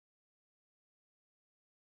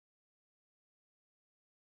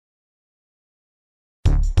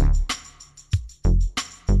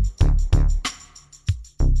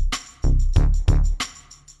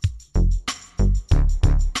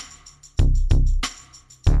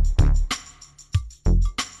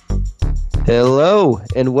Hello,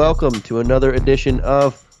 and welcome to another edition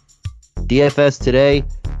of DFS Today.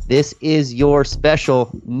 This is your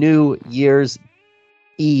special New Year's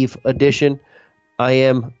Eve edition. I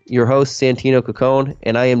am your host, Santino Cocone,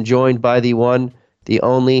 and I am joined by the one, the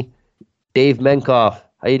only, Dave Menkoff.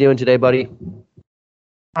 How you doing today, buddy?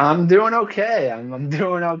 I'm doing okay. I'm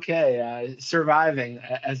doing okay. Surviving,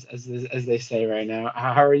 as they say right now.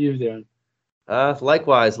 How are you doing?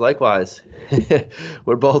 Likewise.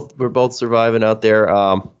 we're both surviving out there.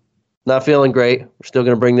 Not feeling great. We're still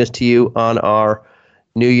going to bring this to you on our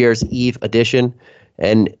New Year's Eve edition,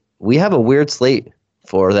 and we have a weird slate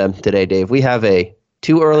for them today, Dave. We have a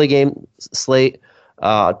 2 early game slate,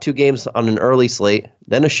 2 games on an early slate,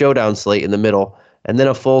 then a showdown slate in the middle, and then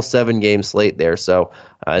a full 7-game slate there. So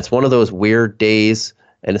it's one of those weird days,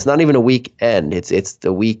 and it's not even a weekend. It's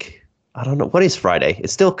the week. I don't know. What is Friday?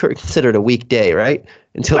 It's still considered a weekday, right?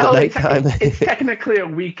 Until the nighttime. It's technically a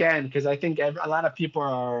weekend because I think a lot of people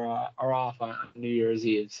are off on New Year's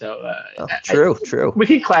Eve. So true. We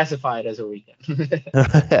can classify it as a weekend.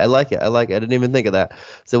 I like it. I didn't even think of that.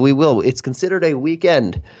 So we will. It's considered a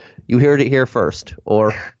weekend. You heard it here first,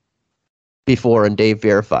 or before, and Dave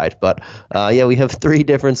verified. But we have 3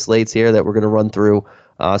 different slates here that we're going to run through.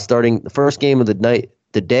 Starting the first game of the night.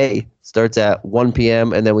 The day starts at 1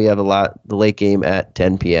 p.m. and then we have the late game at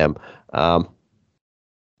 10 p.m.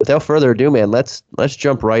 Without further ado, man, let's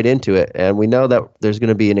jump right into it. And we know that there's going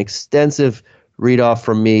to be an extensive read off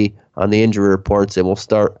from me on the injury reports, and we'll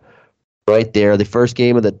start right there. The first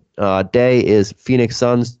game of the day is Phoenix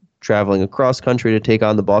Suns traveling across country to take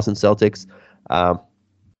on the Boston Celtics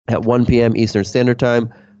at 1 p.m. Eastern Standard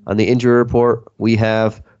Time. On the injury report, we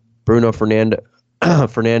have Bruno Fernando,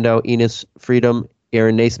 Enes Freedom,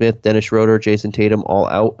 Aaron Naismith, Dennis Schroeder, Jason Tatum, all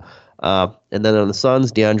out. And then on the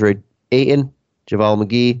Suns, DeAndre Ayton, JaVale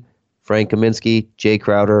McGee, Frank Kaminsky, Jay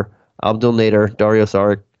Crowder, Abdul Nader, Dario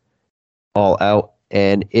Saric, all out.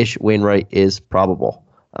 And Ish Wainwright is probable.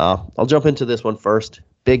 I'll jump into this one first.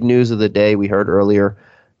 Big news of the day we heard earlier.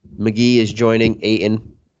 McGee is joining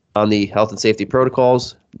Ayton on the health and safety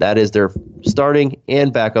protocols. That is their starting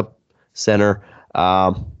and backup center.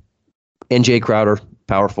 And Jay Crowder,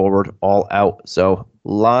 power forward, all out. So a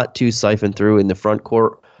lot to siphon through in the front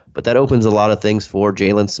court, but that opens a lot of things for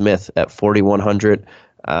Jalen Smith at 4,100.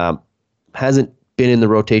 Hasn't been in the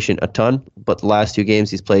rotation a ton, but the last 2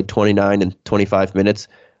 games he's played 29 and 25 minutes.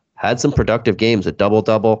 Had some productive games, a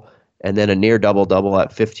double-double, and then a near double-double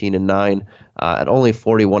at 15 and 9 at only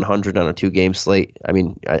 4,100 on a 2-game slate. I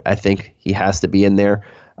mean, I think he has to be in there.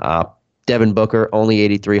 Devin Booker, only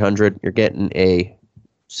 8,300. You're getting a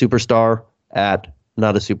superstar at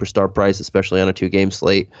not a superstar price, especially on a 2-game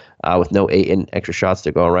slate with no 8 and extra shots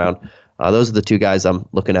to go around. Those are the 2 guys I'm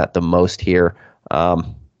looking at the most here.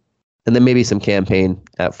 And then maybe some campaign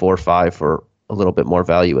at 4 or 5 for a little bit more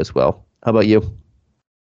value as well. How about you?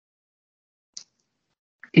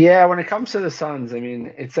 Yeah, when it comes to the Suns, I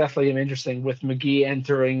mean, it's definitely interesting with McGee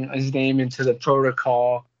entering his name into the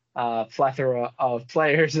protocol plethora of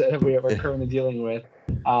players that we're currently dealing with.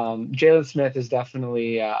 Jalen Smith is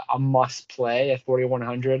definitely a must play at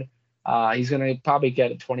 4,100. He's going to probably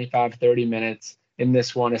get 25, 30 minutes in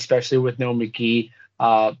this one, especially with no McGee,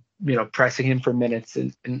 pressing him for minutes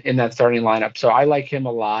in that starting lineup. So I like him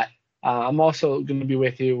a lot. I'm also going to be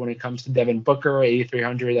with you when it comes to Devin Booker,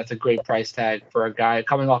 8,300. That's a great price tag for a guy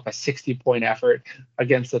coming off a 60-point effort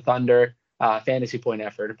against the Thunder, fantasy point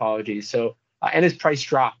effort, apologies. So and his price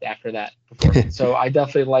dropped after that performance. So I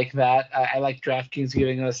definitely like that. I like DraftKings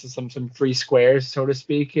giving us some free squares, so to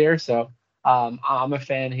speak, here. So I'm a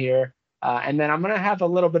fan here. And then I'm going to have a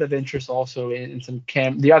little bit of interest also in some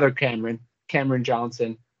the other Cameron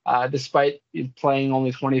Johnson, despite playing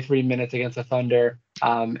only 23 minutes against the Thunder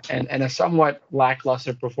and a somewhat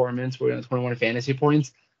lackluster performance with 21 fantasy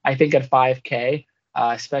points. I think at 5K,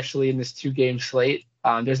 especially in this 2-game slate,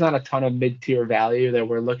 there's not a ton of mid-tier value that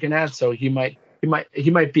we're looking at, so he might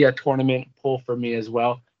be a tournament pull for me as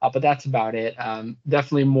well. But that's about it.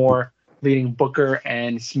 Definitely more leading Booker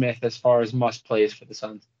and Smith as far as must plays for the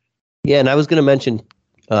Suns. Yeah, and I was going to mention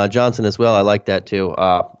Johnson as well. I like that too,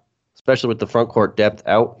 especially with the front court depth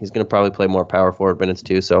out. He's going to probably play more power forward minutes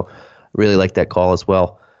too, so really like that call as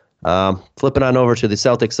well. Flipping on over to the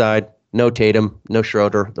Celtics side. No Tatum, no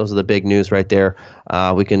Schroeder. Those are the big news right there.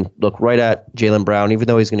 We can look right at Jaylen Brown, even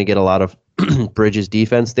though he's going to get a lot of Bridges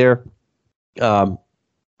defense there.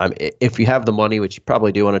 If you have the money, which you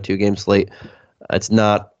probably do on a 2-game slate, it's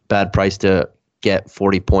not bad price to get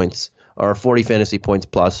 40 points or 40 fantasy points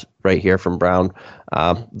plus right here from Brown.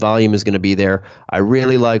 Volume is going to be there. I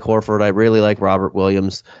really like Horford. I really like Robert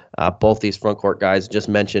Williams. Both these front court guys just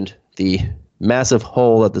mentioned the massive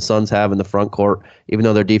hole that the Suns have in the front court, even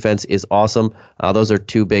though their defense is awesome. Those are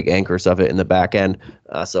two big anchors of it in the back end.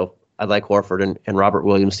 So I'd like Horford and Robert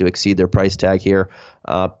Williams to exceed their price tag here.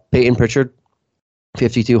 Peyton Pritchard,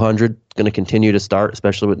 5,200, going to continue to start,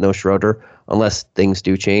 especially with no Schroeder, unless things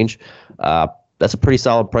do change. That's a pretty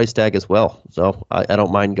solid price tag as well. So I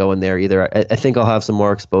don't mind going there either. I think I'll have some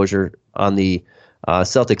more exposure on the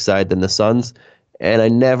Celtics side than the Suns. And I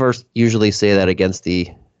never usually say that against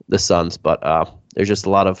the Suns, but there's just a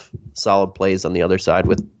lot of solid plays on the other side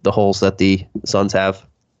with the holes that the Suns have.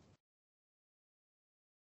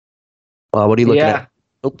 What are you looking at?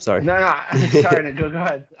 Oh, sorry. No, sorry. Go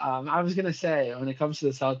ahead. I was gonna say, when it comes to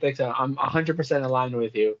the Celtics, I'm 100% aligned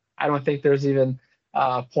with you. I don't think there's even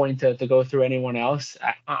a point to go through anyone else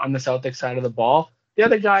on the Celtics side of the ball. The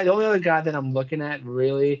only other guy that I'm looking at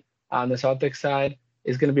really on the Celtics side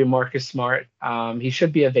is going to be Marcus Smart. He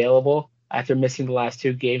should be available after missing the last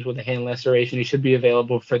two games with a hand laceration. He should be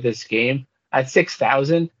available for this game at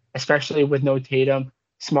 6,000, especially with no Tatum.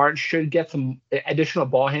 Smart should get some additional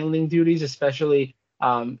ball handling duties, especially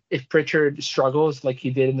if Pritchard struggles like he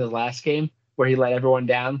did in the last game where he let everyone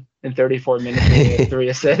down in 34 minutes with 3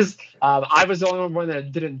 assists. I was the only one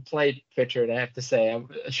that didn't play Pritchard, I have to say.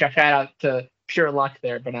 Shout out to pure luck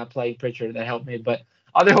there, but not playing Pritchard. That helped me. But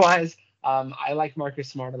otherwise, I like Marcus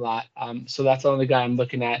Smart a lot. So that's the only guy I'm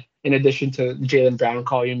looking at, in addition to the Jaylen Brown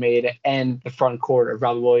call you made and the front court of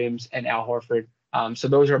Robert Williams and Al Horford. So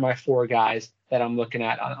those are my 4 guys that I'm looking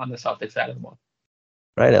at on the Celtics side of the ball.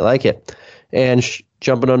 Right, I like it. And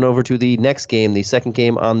jumping on over to the next game, the second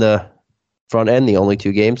game on the front end, the only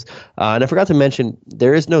 2 games. And I forgot to mention,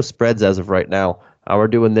 there is no spreads as of right now. We're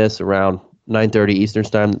doing this around 9:30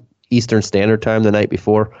 Eastern Standard Time the night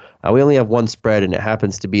before. We only have one spread, and it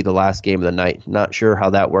happens to be the last game of the night. Not sure how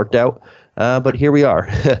that worked out, but here we are.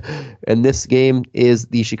 And this game is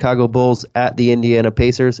the Chicago Bulls at the Indiana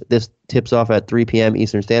Pacers. This tips off at 3 p.m.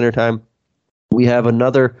 Eastern Standard Time. We have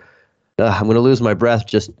another, I'm going to lose my breath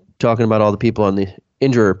just talking about all the people on the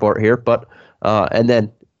injury report here, but and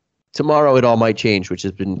then tomorrow it all might change, which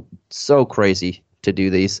has been so crazy to do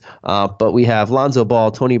these. But we have Lonzo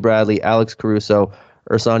Ball, Tony Bradley, Alex Caruso,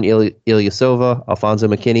 Ersan Ilyasova, Alfonso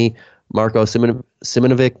McKinney, Marko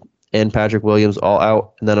Simonovic, and Patrick Williams all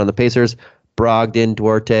out. And then on the Pacers, Brogdon,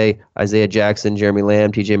 Duarte, Isaiah Jackson, Jeremy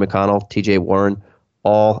Lamb, TJ McConnell, TJ Warren,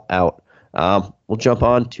 all out. We'll jump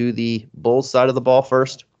on to the Bulls side of the ball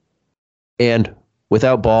first. And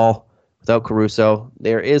without Ball, without Caruso,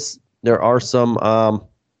 there are some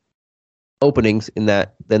openings in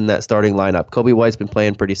that starting lineup. Kobe White's been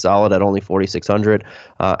playing pretty solid at only 4,600.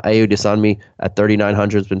 Ayo Dosunmu at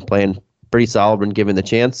 3,900 has been playing pretty solid when given the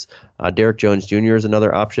chance. Derek Jones Jr. is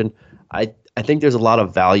another option. I think there's a lot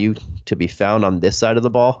of value to be found on this side of the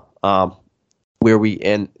ball.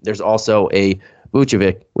 And there's also a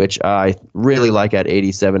Vucevic, which I really like at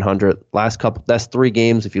 8,700. Last 3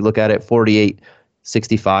 games, if you look at it, 48,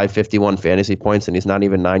 65, 51 fantasy points, and he's not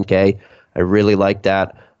even 9K. I really like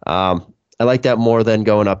that. I like that more than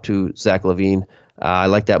going up to Zach LaVine. I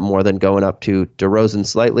like that more than going up to DeRozan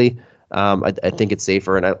slightly. I think it's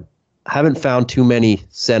safer, and I haven't found too many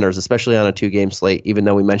centers, especially on a 2-game slate, even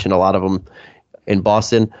though we mentioned a lot of them in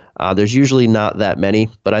Boston. There's usually not that many,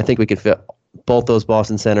 but I think we could fit both those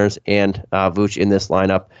Boston centers and Vooch in this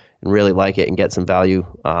lineup and really like it and get some value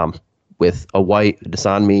with a White,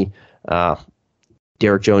 Dosunmu,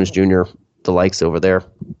 Derek Jones Jr., the likes over there.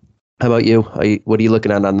 How about you? What are you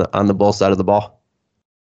looking at on the Bulls side of the ball?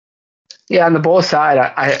 Yeah, on the Bulls side,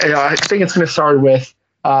 I think it's going to start with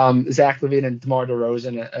Zach LaVine and DeMar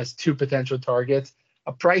DeRozan as 2 potential targets,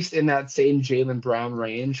 priced in that same Jaylen Brown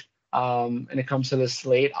range. And it comes to the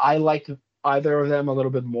slate, I like either of them a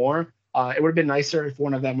little bit more. It would have been nicer if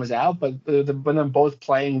one of them was out, but when they're both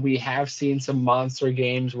playing, we have seen some monster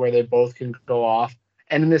games where they both can go off.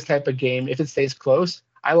 And in this type of game, if it stays close,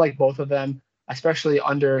 I like both of them, especially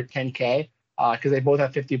under 10K, because they both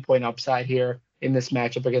have 50-point upside here in this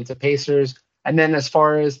matchup against the Pacers. And then as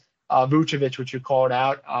far as Vucevic, which you called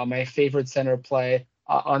out, my favorite center play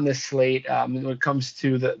on this slate when it comes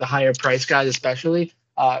to the higher price guys especially,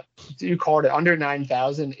 you called it under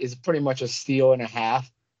 9,000 is pretty much a steal and a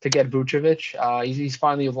half to get Vucevic. He's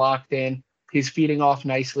finally locked in. He's feeding off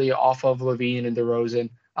nicely off of LaVine and DeRozan.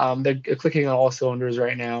 They're clicking on all cylinders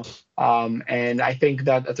right now. And I think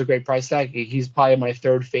that's a great price tag. He's probably my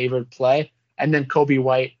 3rd favorite play. And then Kobe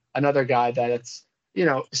White, another guy that's,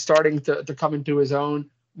 starting to come into his own.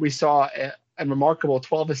 We saw a remarkable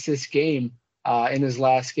 12 assist game in his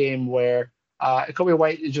last game where Kobe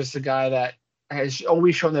White is just a guy that has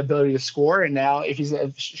always shown the ability to score. And now if he's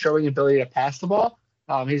showing the ability to pass the ball,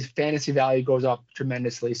 his fantasy value goes up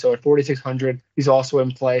tremendously. So at 4,600, he's also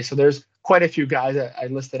in play. So there's quite a few guys that I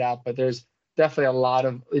listed out, but there's definitely a lot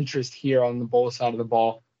of interest here on the Bulls side of the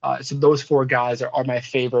ball. So those four guys are my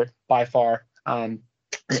favorite by far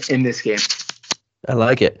in this game. I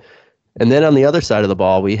like it. And then on the other side of the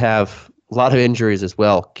ball, we have a lot of injuries as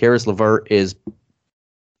well. Caris LeVert is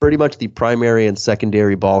pretty much the primary and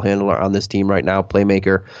secondary ball handler on this team right now,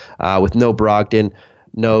 playmaker, with no Brogdon,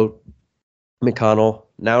 no McConnell,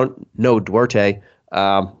 now no Duarte.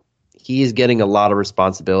 He is getting a lot of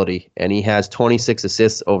responsibility, and he has 26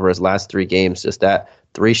 assists over his last 3 games, just that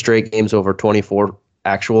 3 straight games over 24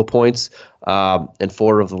 actual points, and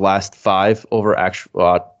 4 of the last 5 over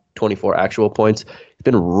 24 actual points. He's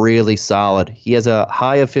been really solid. He has a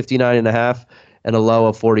high of 59.5 and a low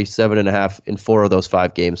of 47.5 in 4 of those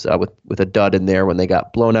 5 games, with a dud in there when they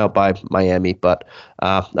got blown out by Miami. But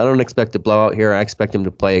I don't expect a blowout here. I expect him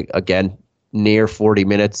to play again near 40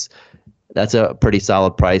 minutes. That's a pretty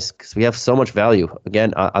solid price because we have so much value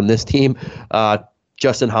again on this team.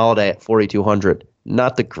 Justin Holiday at 4,200.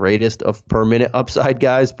 Not the greatest of per minute upside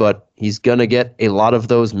guys, but he's gonna get a lot of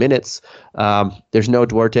those minutes. There's no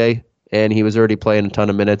Duarte, and he was already playing a ton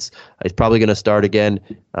of minutes. He's probably gonna start again.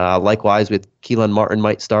 Likewise with Keelan Martin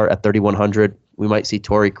might start at 3,100. We might see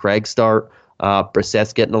Torrey Craig start.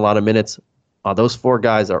 Brissett's getting a lot of minutes. Those 4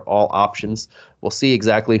 guys are all options. We'll see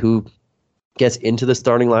exactly who gets into the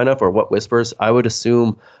starting lineup or what whispers. I would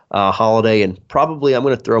assume Holiday, and probably I'm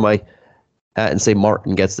going to throw my hat and say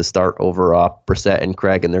Martin gets the start over Brissett and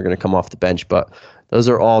Craig, and they're going to come off the bench. But those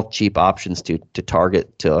are all cheap options to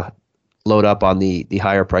target, to load up on the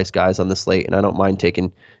higher price guys on the slate, and I don't mind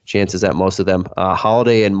taking chances at most of them.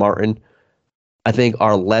 Holiday and Martin, I think,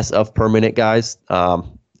 are less of per minute guys, and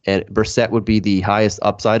Brissett would be the highest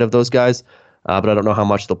upside of those guys, but I don't know how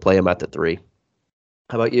much they'll play him at the 3.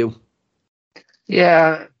 How about you?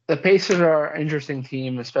 Yeah, the Pacers are an interesting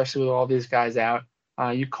team, especially with all these guys out.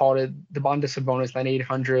 You called it Domantas Sabonis,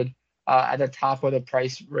 9,800 at the top of the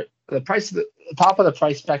top of the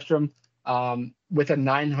price spectrum, with a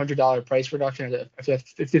 $900 price reduction at a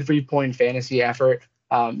 53-point fantasy effort.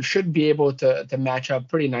 Should be able to match up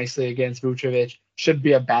pretty nicely against Vucevic. Should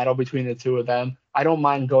be a battle between the two of them. I don't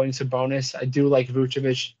mind going Sabonis. I do like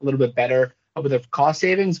Vucevic a little bit better with the cost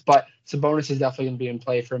savings, but Sabonis is definitely going to be in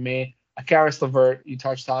play for me. Caris LeVert, you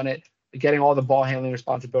touched on it, getting all the ball handling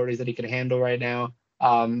responsibilities that he can handle right now.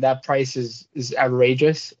 That price is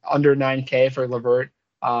outrageous, under 9K for LeVert,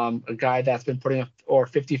 a guy that's been putting up over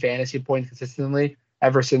 50 fantasy points consistently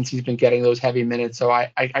ever since he's been getting those heavy minutes. So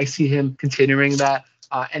I see him continuing that.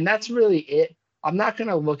 And that's really it. I'm not going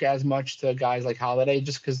to look as much to guys like Holiday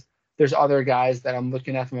just because there's other guys that I'm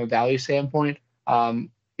looking at from a value standpoint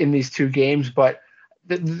in these 2 games. But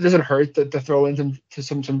it doesn't hurt to throw in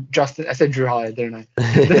some Justin. I said Drew Holiday, didn't I?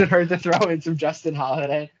 It doesn't hurt to throw in some Justin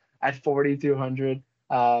Holiday at 4,200.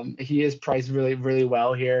 He is priced really, really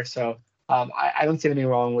well here. So I don't see anything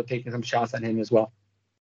wrong with taking some shots on him as well.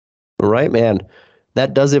 All right, man.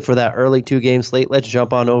 That does it for that early 2-game slate. Let's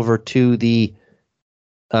jump on over to the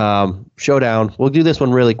showdown. We'll do this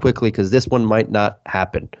one really quickly because this one might not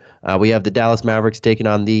happen. We have the Dallas Mavericks taking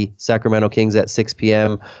on the Sacramento Kings at 6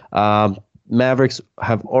 p.m. Mavericks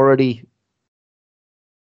have already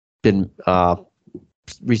been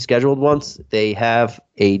rescheduled once. They have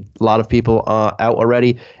a lot of people out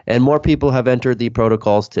already, and more people have entered the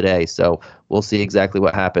protocols today. So we'll see exactly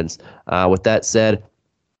what happens. With that said,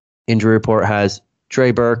 injury report has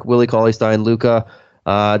Trey Burke, Willie Cauley-Stein, Luka,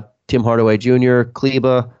 Tim Hardaway Jr.,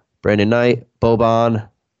 Kleba, Brandon Knight, Boban,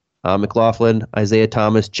 McLaughlin, Isaiah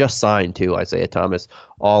Thomas, just signed too, Isaiah Thomas,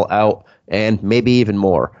 all out, and maybe even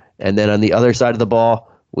more. And then on the other side of the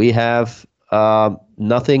ball, we have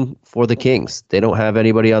nothing for the Kings. They don't have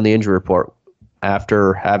anybody on the injury report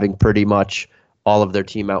after having pretty much all of their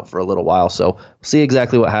team out for a little while. So we'll see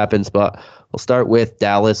exactly what happens, but we'll start with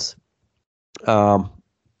Dallas.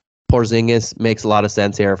 Porzingis makes a lot of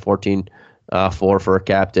sense here, 14-4 for a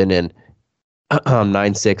captain and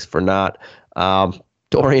 9-6 for not.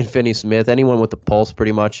 Dorian Finney-Smith, anyone with the pulse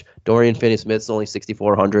pretty much. Dorian Finney-Smith's only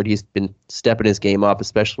 6,400. He's been stepping his game up,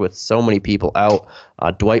 especially with so many people out.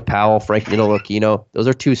 Dwight Powell, Frank Ntilikina, those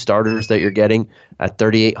are 2 starters that you're getting at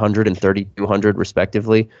 3,800 and 3,200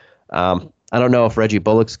 respectively. I don't know if Reggie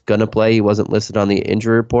Bullock's going to play. He wasn't listed on the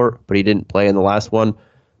injury report, but he didn't play in the last one.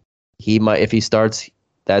 He might, if he starts,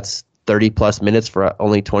 that's 30-plus minutes for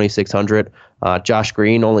only 2,600. Josh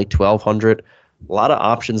Green, only 1,200. A lot of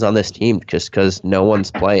options on this team just because no one's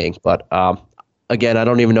playing. But again, I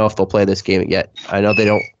don't even know if they'll play this game yet. I know they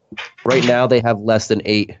don't. Right now, they have less than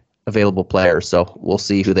 8 available players, so we'll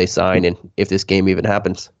see who they sign and if this game even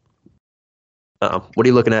happens. What are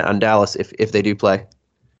you looking at on Dallas if they do play?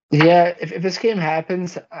 Yeah, if this game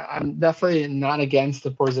happens, I'm definitely not against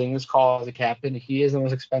the Porzingis call as a captain. He is the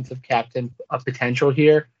most expensive captain of potential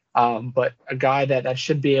here, but a guy that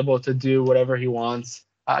should be able to do whatever he wants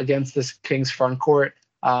against this Kings front court.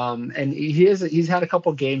 And he's had a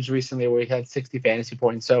couple games recently where he had 60 fantasy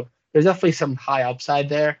points, so there's definitely some high upside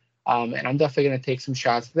there. And I'm definitely going to take some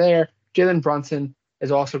shots there. Jalen Brunson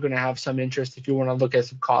is also going to have some interest if you want to look at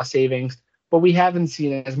some cost savings, but we haven't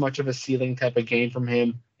seen as much of a ceiling type of game from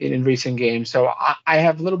him in recent games. So I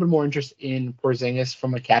have a little bit more interest in Porzingis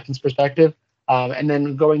from a captain's perspective. And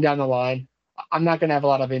then going down the line, I'm not going to have a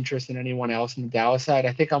lot of interest in anyone else in the Dallas side.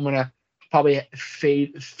 I think I'm going to probably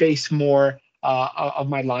face more of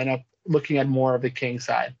my lineup, looking at more of the King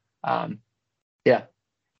side. Yeah.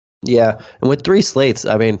 Yeah, and with 3 slates,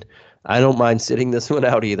 I mean, I don't mind sitting this one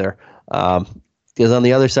out either. Because on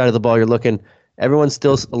the other side of the ball, you're looking, everyone's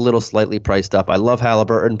still a little slightly priced up. I love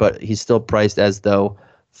Halliburton, but he's still priced as though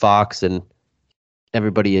Fox and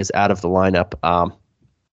everybody is out of the lineup.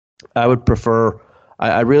 I would prefer.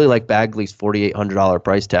 I really like Bagley's $4,800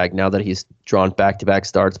 price tag now that he's drawn back-to-back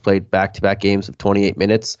starts, played back-to-back games of 28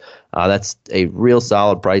 minutes. That's a real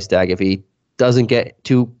solid price tag. If he doesn't get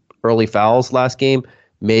 2 early fouls last game,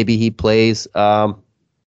 maybe he plays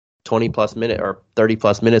 20-plus minute or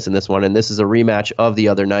 30-plus minutes in this one. And this is a rematch of the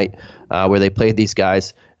other night where they played these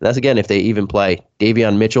guys. And that's, again, if they even play.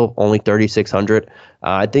 Davion Mitchell, only 3,600.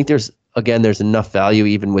 I think there's enough value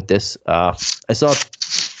even with this. I saw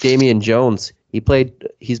Damian Jones.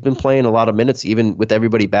 He's been playing a lot of minutes, even with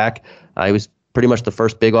everybody back. He was pretty much the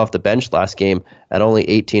first big off the bench last game at only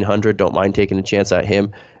 1,800. Don't mind taking a chance at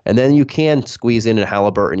him. And then you can squeeze in a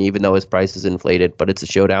Halliburton, even though his price is inflated, but it's a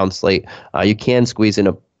showdown slate. You can squeeze in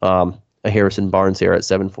a Harrison Barnes here at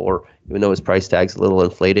 7.4, even though his price tag's a little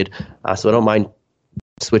inflated. So I don't mind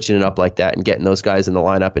switching it up like that and getting those guys in the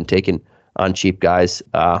lineup and taking on cheap guys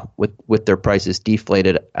with their prices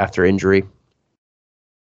deflated after injury.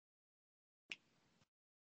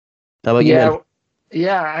 How about you, man?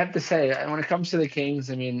 Yeah, I have to say, when it comes to the Kings,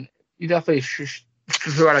 I mean, you definitely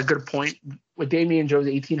threw out a good point. With Damian Jones,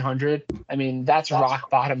 1,800, I mean, that's rock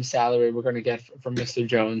bottom salary we're going to get from Mr.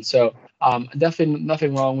 Jones. So definitely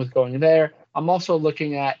nothing wrong with going there. I'm also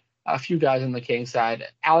looking at a few guys on the Kings side.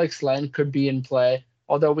 Alex Len could be in play,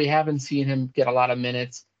 although we haven't seen him get a lot of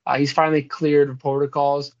minutes. He's finally cleared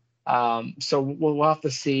protocols. So we'll have to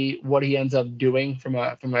see what he ends up doing from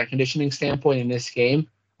a conditioning standpoint in this game.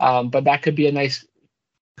 But that could be a nice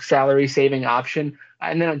salary saving option.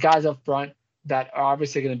 And then guys up front that are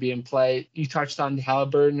obviously going to be in play. You touched on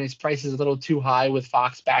Halliburton. His price is a little too high with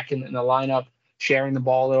Fox back in the lineup, sharing the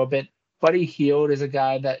ball a little bit. Buddy Hield is a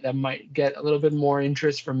guy that might get a little bit more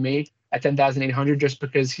interest from me at 10,800 just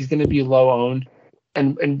because he's going to be low owned.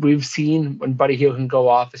 And we've seen when Buddy Hield can go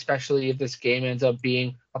off, especially if this game ends up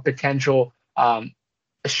being a potential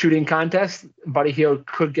shooting contest. Buddy Hield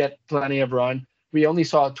could get plenty of run. We only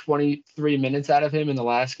saw 23 minutes out of him in the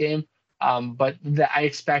last game, but I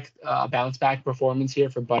expect a bounce back performance here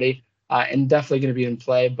for Buddy, and definitely going to be in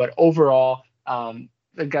play. But overall,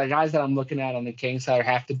 the guys that I'm looking at on the Kings side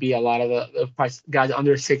have to be a lot of the price guys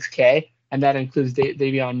under 6K, and that includes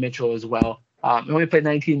Davion Mitchell as well. He only played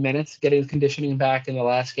 19 minutes, getting his conditioning back in the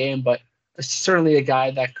last game, but certainly a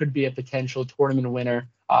guy that could be a potential tournament winner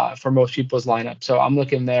for most people's lineup. So I'm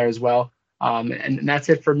looking there as well. And that's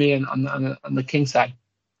it for me on the King side.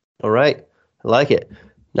 All right. I like it.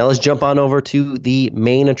 Now let's jump on over to the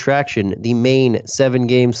main attraction, the main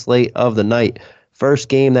 7-game slate of the night. First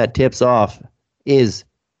game that tips off is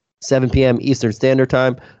 7 p.m. Eastern Standard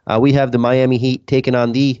Time. We have the Miami Heat taking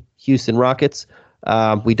on the Houston Rockets.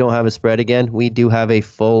 We don't have a spread again. We do have a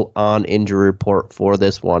full-on injury report for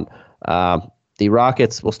this one. The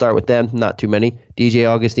Rockets, we'll start with them. Not too many. DJ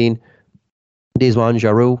Augustine, Desmond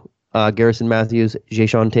Jarreau, Garrison Matthews,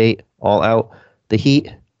 Jae'Sean Tate, all out. The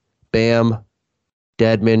Heat, Bam,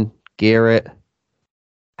 Dedmon, Garrett,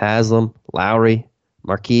 Haslam, Lowry,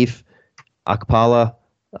 Markieff, Akpala,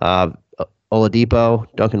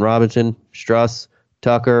 Oladipo, Duncan Robinson, Struss,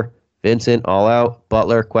 Tucker, Vincent, all out.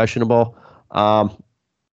 Butler, questionable. That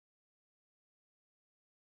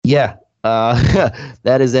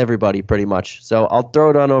is everybody pretty much. So I'll throw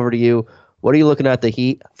it on over to you. What are you looking at the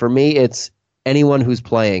Heat? For me, it's anyone who's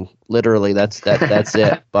playing. Literally, that's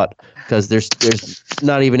it. But because there's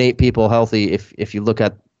not even 8 people healthy if you look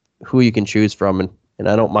at who you can choose from, and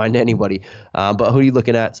I don't mind anybody. But who are you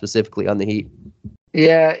looking at specifically on the Heat?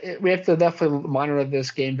 Yeah, we have to definitely monitor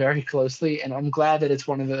this game very closely, and I'm glad that it's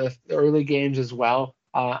one of the early games as well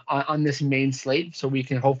on this main slate, so we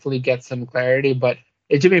can hopefully get some clarity. But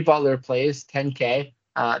if Jimmy Butler plays 10K,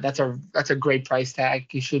 That's a great price tag.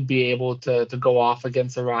 He should be able to go off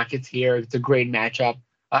against the Rockets here. It's a great matchup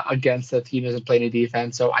against the team that doesn't play any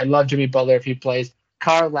defense. So I love Jimmy Butler if he plays.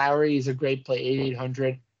 Kyle Lowry is a great play,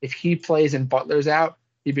 8,800. If he plays and Butler's out,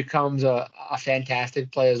 he becomes a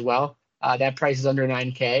fantastic play as well. That price is under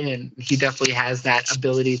 9K, and he definitely has that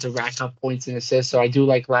ability to rack up points and assists. So I do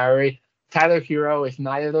like Lowry. Tyler Hero, if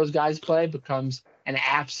neither of those guys play, becomes an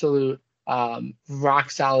absolute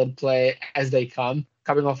rock solid play as they come,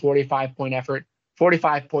 coming off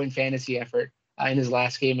 45-point fantasy effort in his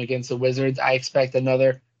last game against the Wizards. I expect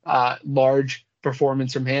another large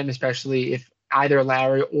performance from him, especially if either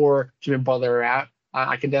Lowry or Jimmy Butler are out.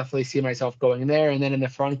 I can definitely see myself going there. And then in the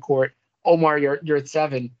front court, Omar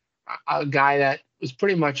Yurtseven, a guy that was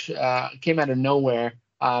pretty much came out of nowhere,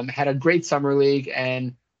 had a great summer league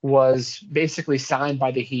and was basically signed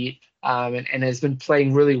by the Heat, and has been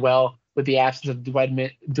playing really well with the absence of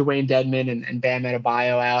Dwayne Dedmon and Bam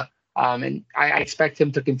Adebayo out. And I expect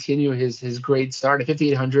him to continue his great start. At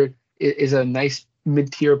 5,800 is a nice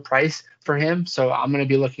mid-tier price for him. So I'm going to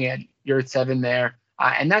be looking at Yurtseven there.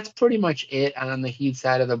 And that's pretty much it on the Heat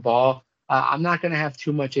side of the ball. I'm not going to have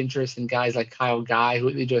too much interest in guys like Kyle Guy,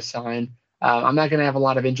 who they just signed. I'm not going to have a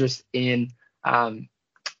lot of interest in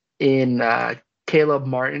Caleb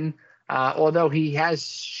Martin, although he has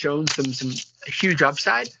shown some huge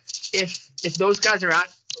upside. If those guys are out,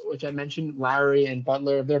 which I mentioned, Lowry and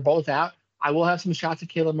Butler, if they're both out, I will have some shots at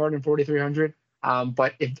Caleb Martin 4,300.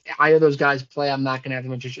 But if either of those guys play, I'm not going to have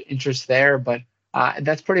much interest there. But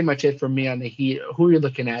that's pretty much it for me on the Heat. Who are you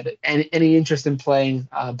looking at? Any interest in playing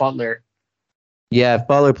Butler? Yeah, if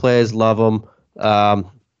Butler plays, love him.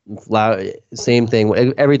 Same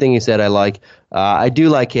thing. Everything you said, I like. I do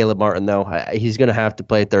like Caleb Martin, though. He's going to have to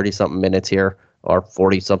play 30-something minutes here or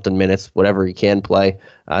 40-something minutes, whatever he can play.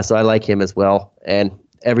 So I like him as well. And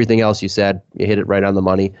everything else you said, you hit it right on the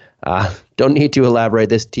money. Don't need to elaborate.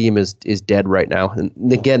 This team is dead right now.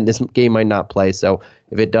 And again, this game might not play. So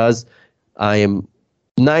if it does, I am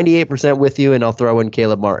 98% with you, and I'll throw in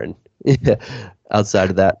Caleb Martin outside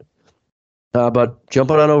of that. But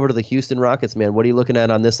jumping on over to the Houston Rockets, man, what are you looking at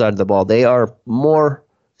on this side of the ball? They have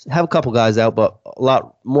a couple guys out, but a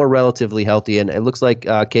lot more relatively healthy, and it looks like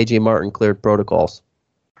KJ Martin cleared protocols.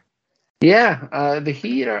 Yeah,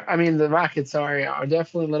 the Rockets are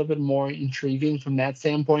definitely a little bit more intriguing from that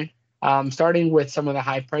standpoint. Starting with some of the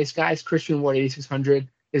high-priced guys, Christian Wood, 8,600,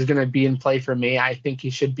 is going to be in play for me. I think he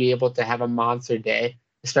should be able to have a monster day,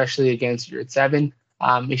 especially against Yurtseven.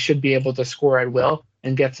 He should be able to score at will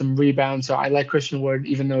and get some rebounds. So I like Christian Wood,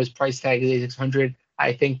 even though his price tag is 8,600.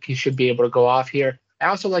 I think he should be able to go off here. I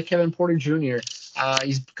also like Kevin Porter Jr.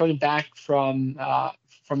 He's coming back from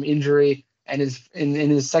injury, and in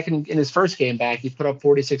his first game back, he put up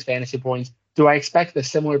 46 fantasy points. Do I expect a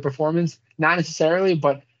similar performance? Not necessarily,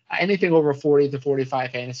 but anything over 40 to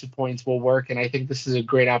 45 fantasy points will work, and I think this is a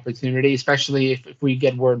great opportunity, especially if we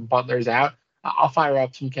get word Butler's out. I'll fire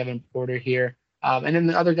up some Kevin Porter here. And then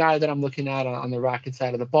the other guy that I'm looking at on the Rocket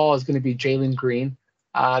side of the ball is going to be Jalen Green,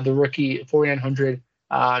 the rookie, 4,900,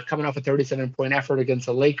 coming off a 37-point effort against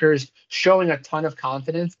the Lakers, showing a ton of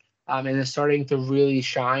confidence and is starting to really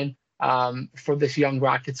shine for this young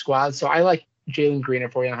Rocket squad. So I like Jalen Green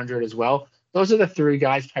at 4,900 as well. Those are the three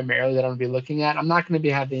guys primarily that I'm going to be looking at. I'm not going to be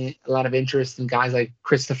having a lot of interest in guys like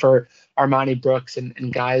Christopher Armani Brooks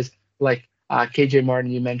and guys like KJ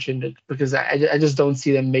Martin you mentioned, because I just don't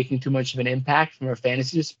see them making too much of an impact from a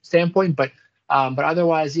fantasy standpoint. But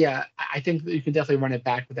otherwise, yeah, I think you can definitely run it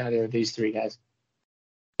back with either of these three guys.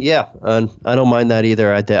 Yeah, I don't mind that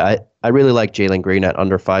either. I really like Jalen Green at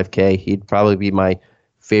under 5K. He'd probably be my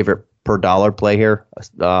favorite per dollar play here.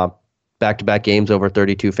 Back-to-back games over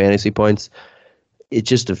 32 fantasy points. It's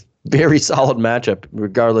just a very solid matchup,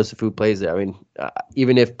 regardless of who plays it. I mean,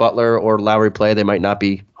 even if Butler or Lowry play, they might not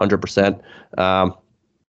be 100%.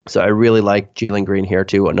 So I really like Jalen Green here,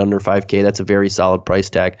 too, and under 5K. That's a very solid price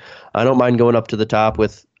tag. I don't mind going up to the top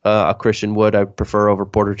with a Christian Wood. I prefer over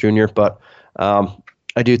Porter Jr., but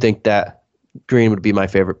I do think that Green would be my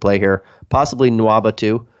favorite play here. Possibly Nwaba,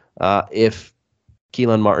 too, if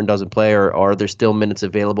Keelan Martin doesn't play or there's still minutes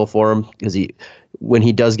available for him, because when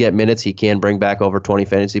he does get minutes, he can bring back over 20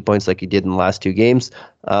 fantasy points like he did in the last two games.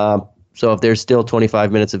 So if there's still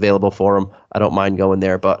 25 minutes available for him, I don't mind going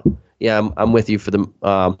there. But yeah, I'm with you for the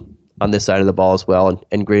on this side of the ball as well,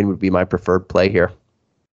 and Green would be my preferred play here.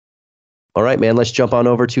 All right, man, let's jump on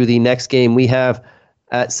over to the next game. We have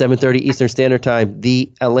at 7:30 Eastern Standard Time, the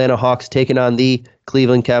Atlanta Hawks taking on the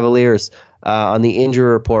Cleveland Cavaliers. On the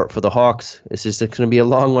injury report for the Hawks, it's going to be a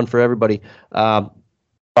long one for everybody.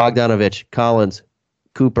 Bogdanovich, Collins,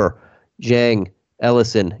 Cooper, Zhang,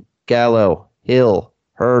 Ellison, Gallo, Hill,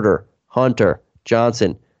 Herder, Hunter,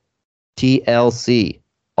 Johnson, TLC,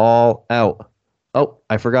 all out. Oh,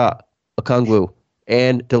 I forgot. Okongwu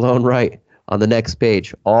and DeLone Wright on the next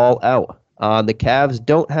page, all out. The Cavs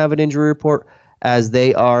don't have an injury report as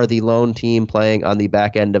they are the lone team playing on the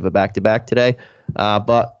back end of a back-to-back today.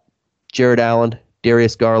 But Jared Allen,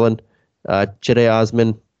 Darius Garland, Cedi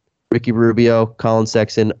Osman, Ricky Rubio, Colin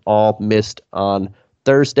Sexton all missed on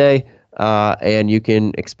Thursday. And you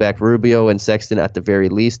can expect Rubio and Sexton at the very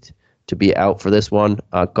least to be out for this one.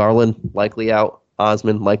 Garland likely out.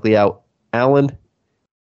 Osman likely out. Allen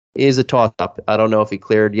is a toss-up. I don't know if he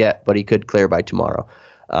cleared yet, but he could clear by tomorrow.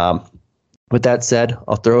 With that said,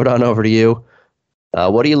 I'll throw it on over to you.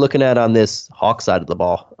 What are you looking at on this Hawks side of the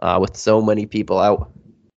ball with so many people out?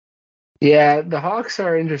 Yeah, the Hawks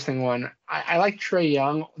are an interesting one. I like Trae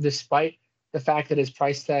Young, despite the fact that his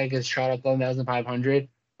price tag is shot up 11,500,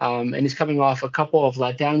 and he's coming off a couple of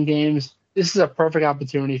letdown games. This is a perfect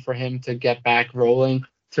opportunity for him to get back rolling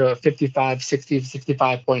to a 55, 60,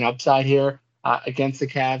 65 point upside here against the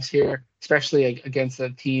Cavs here, especially against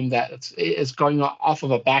a team that is going off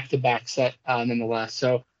of a back-to-back set nonetheless.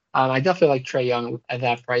 So I definitely like Trae Young at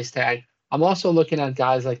that price tag. I'm also looking at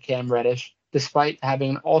guys like Cam Reddish, despite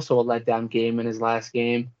having also a letdown game in his last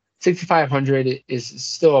game. 6,500 is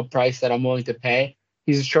still a price that I'm willing to pay.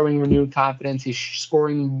 He's showing renewed confidence. He's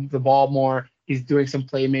scoring the ball more. He's doing some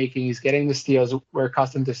playmaking. He's getting the steals we're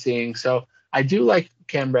accustomed to seeing. So I do like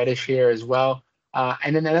Cam Reddish here as well.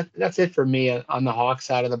 And then that's it for me on the Hawks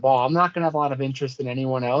side of the ball. I'm not going to have a lot of interest in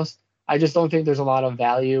anyone else. I just don't think there's a lot of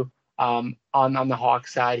value on the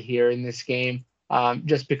Hawks side here in this game,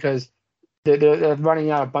 just because they're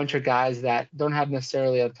running out a bunch of guys that don't have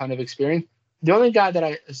necessarily a ton of experience. The only guy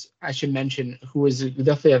that I should mention who is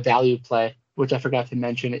definitely a value play, which I forgot to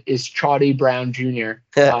mention, is Charlie Brown Jr.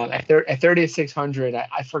 At 3,600,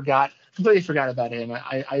 I completely forgot about him.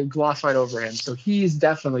 I glossed right over him. So he's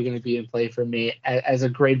definitely going to be in play for me as a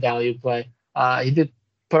great value play. He did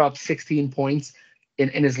put up 16 points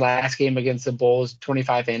in his last game against the Bulls,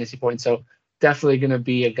 25 fantasy points. So definitely going to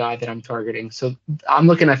be a guy that I'm targeting. So I'm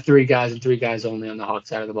looking at three guys and three guys only on the Hawks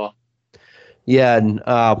side of the ball. Yeah, and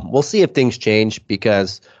we'll see if things change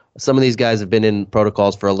because some of these guys have been in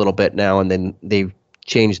protocols for a little bit now, and then they've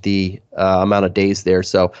changed the amount of days there.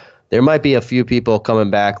 So there might be a few people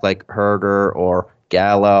coming back like Herder or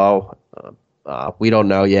Gallo. We don't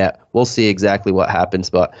know yet. We'll see exactly what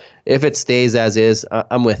happens. But if it stays as is,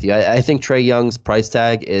 I'm with you. I think Trae Young's price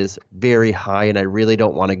tag is very high, and I really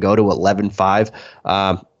don't want to go to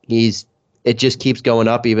 11.5. It just keeps going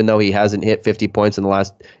up, even though he hasn't hit 50 points in the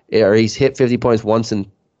last, or he's hit 50 points once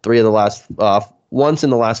in once in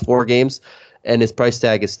the last 4 games, and his price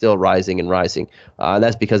tag is still rising and rising. And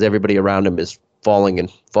that's because everybody around him is falling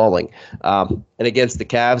and falling. And against the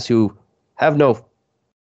Cavs, who have no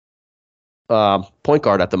point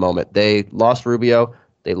guard at the moment, they lost Rubio,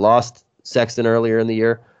 they lost Sexton earlier in the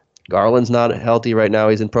year. Garland's not healthy right now;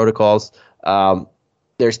 he's in protocols.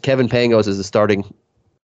 There's Kevin Pangos as the starting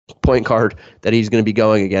point guard that he's going to be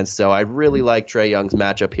going against. So I really like Trae Young's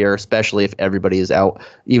matchup here, especially if everybody is out,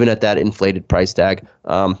 even at that inflated price tag.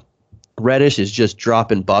 Reddish is just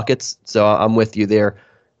dropping buckets, so I'm with you there.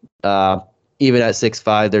 Even at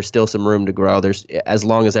 6'5", there's still some room to grow. There's, as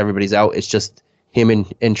long as everybody's out, it's just him and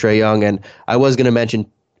Trae Young. And I was going to mention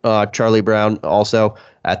Charlie Brown also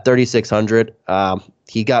at 3,600.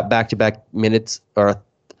 He got back-to-back minutes, or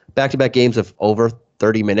back-to-back games of over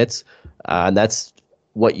 30 minutes, and that's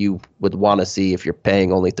what you would want to see if you're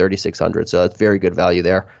paying only 3,600. So that's very good value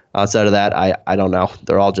there. Outside of that, I don't know.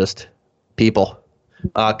 They're all just people.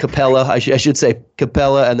 Capella, I should say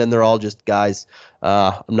Capella, and then they're all just guys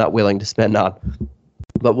I'm not willing to spend on.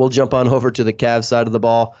 But we'll jump on over to the Cavs side of the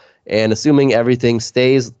ball, and assuming everything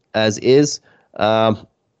stays as is, I'm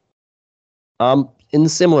in the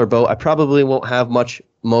similar boat. I probably won't have much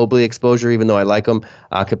Mobley exposure, even though I like him.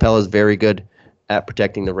 Capella's very good at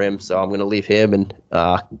protecting the rim, so I'm going to leave him and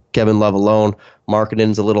Kevin Love alone.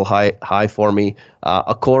 Markkanen's a little high for me.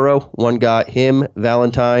 Okoro, one guy, him,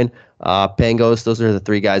 Valentine, Pangos, those are the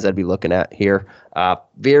 3 guys I'd be looking at here.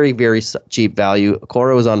 Very, very cheap value.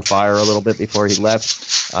 Okoro was on fire a little bit before he left,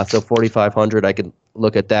 so 4,500, I could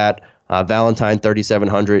look at that. Valentine,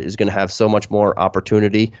 3,700, is going to have so much more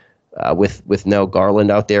opportunity with no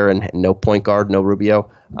Garland out there and no point guard, no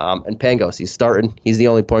Rubio. And Pangos, he's starting. He's the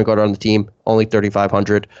only point guard on the team, only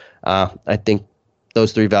 3,500. I think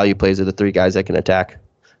those 3 value plays are the 3 guys that can attack.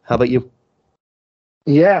 How about you?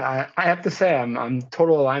 Yeah, I have to say I'm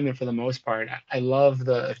total alignment for the most part. I love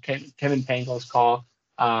the Kevin Pangos call.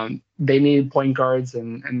 They need point guards,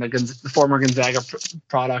 and the former Gonzaga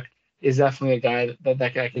product is definitely a guy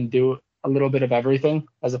that can do a little bit of everything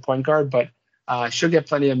as a point guard, but should get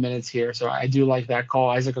plenty of minutes here. So I do like that call.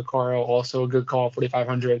 Isaac Okoro, also a good call,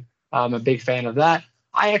 4,500. I'm a big fan of that.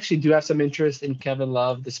 I actually do have some interest in Kevin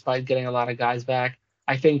Love, despite getting a lot of guys back.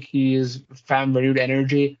 I think he's found renewed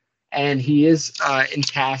energy, and he is in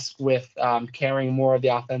task with carrying more of the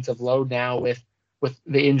offensive load now with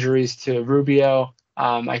the injuries to Rubio.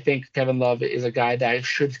 I think Kevin Love is a guy that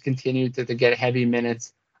should continue to get heavy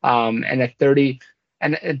minutes. And at 30,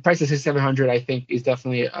 and price of 6,700, I think is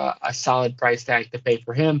definitely a solid price tag to pay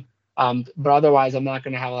for him. But otherwise, I'm not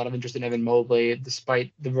going to have a lot of interest in Evan Mobley,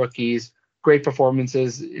 despite the rookie's great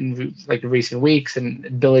performances in like recent weeks and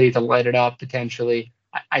ability to light it up potentially.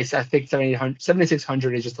 I think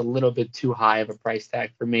 7,600 is just a little bit too high of a price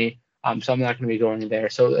tag for me. So I'm not going to be going there.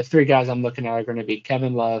 So the three guys I'm looking at are going to be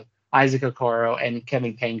Kevin Love, Isaac Okoro, and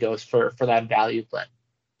Kevin Pangos for that value play.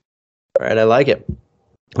 All right, I like it.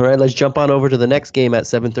 All right, let's jump on over to the next game at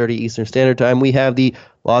 7:30 Eastern Standard Time. We have the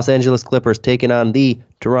Los Angeles Clippers taking on the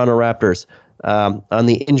Toronto Raptors. On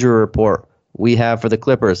the injury report, we have for the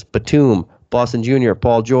Clippers, Batum, Boston Jr.,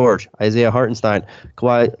 Paul George, Isaiah Hartenstein,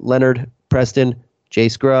 Kawhi Leonard, Preston, Jay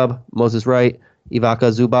Scrubb, Moses Wright, Ivica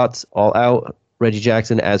Zubac, all out. Reggie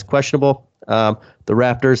Jackson as questionable. The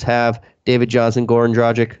Raptors have David Johnson, Goran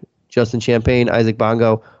Dragic, Justin Champagne, Isaac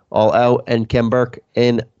Bongo, all out, and Kem Burke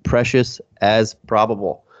and Precious as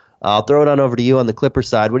probable. I'll throw it on over to you on the Clippers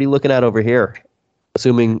side. What are you looking at over here,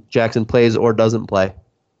 assuming Jackson plays or doesn't play?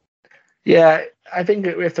 Yeah, I think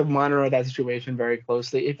we have to monitor that situation very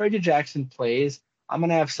closely. If Reggie Jackson plays, I'm going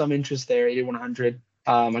to have some interest there, 8,100.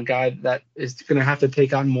 A guy that is going to have to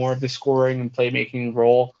take on more of the scoring and playmaking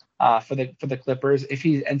role for the Clippers. If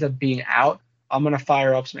he ends up being out, I'm going to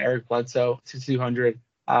fire up some Eric Bledsoe, 6,200.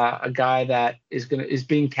 A guy that is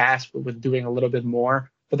being tasked with doing a little bit more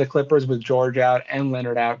for the Clippers with George out and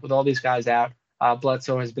Leonard out. With all these guys out,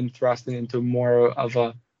 Bledsoe has been thrust into more of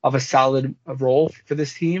a solid role for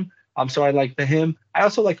this team. So I like him. I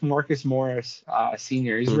also like Marcus Morris,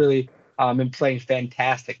 Sr. He's really been playing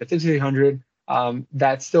fantastic. At 6,300,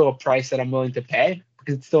 that's still a price that I'm willing to pay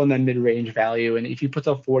because it's still in that mid-range value. And if he puts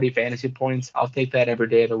up 40 fantasy points, I'll take that every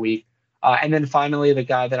day of the week. And then finally, the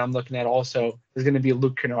guy that I'm looking at also is going to be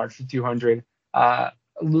Luke Kennard for 200.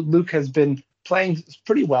 Luke has been playing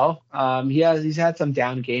pretty well. He's had some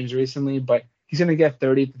down games recently, but he's going to get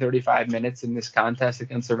 30 to 35 minutes in this contest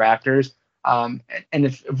against the Raptors. And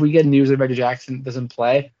if we get news that Reggie Jackson doesn't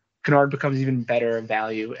play, Kennard becomes even better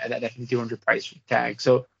value at that 5,200 price tag.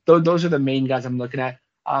 So those are the main guys I'm looking at.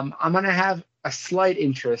 I'm going to have a slight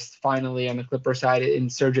interest finally on the Clipper side in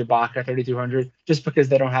Serge Ibaka, 3,200, just because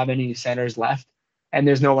they don't have any centers left and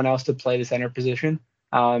there's no one else to play the center position,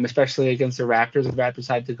 especially against the Raptors. If the Raptors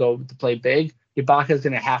decide to go to play big, Ibaka is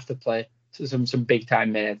going to have to play some big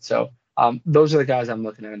time minutes. So those are the guys I'm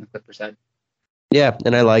looking at on the Clipper side. Yeah,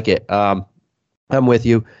 and I like it. I'm with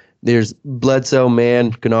you. There's Bledsoe,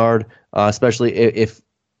 Mann, Kennard, especially if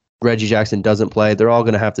Reggie Jackson doesn't play. They're all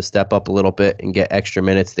going to have to step up a little bit and get extra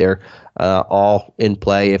minutes there, all in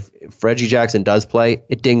play. If Reggie Jackson does play,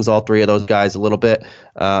 it dings all three of those guys a little bit.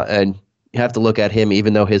 And you have to look at him,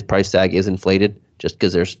 even though his price tag is inflated, just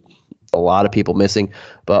because there's a lot of people missing.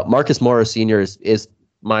 But Marcus Morris Sr. is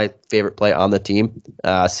my favorite play on the team,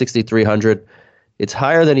 6,300. It's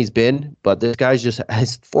higher than he's been, but this guy's just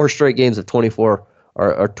has 4 straight games of 24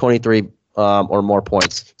 or 23 or more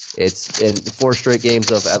points. It's in 4 straight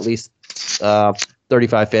games of at least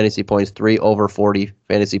 35 fantasy points, 3 over 40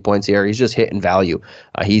 fantasy points here. He's just hitting value.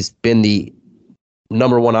 He's been the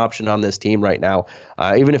number one option on this team right now.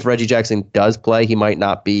 Even if Reggie Jackson does play, he might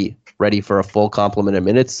not be ready for a full complement of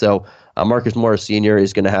minutes. So Marcus Morris Sr.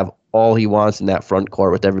 is going to have all he wants in that front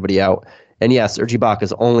court with everybody out. And yes, Serge Ibaka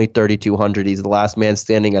is only 3,200. He's the last man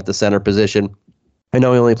standing at the center position. I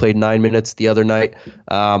know he only played 9 minutes the other night.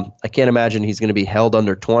 I can't imagine he's going to be held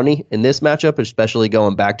under 20 in this matchup, especially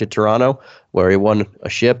going back to Toronto where he won a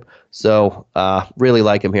ship. So really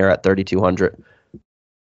like him here at 3,200.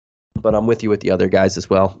 But I'm with you with the other guys as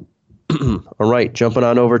well. All right, jumping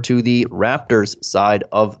on over to the Raptors side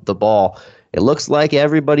of the ball. It looks like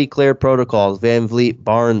everybody cleared protocols. Van Vliet,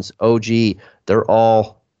 Barnes, OG, they're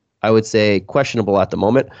all, I would say, questionable at the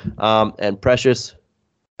moment. And Precious,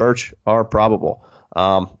 Birch are probable.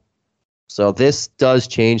 So this does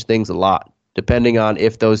change things a lot, depending on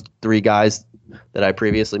if those 3 guys that I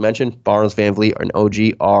previously mentioned, Barnes, Van Vliet, and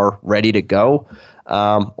OG, are ready to go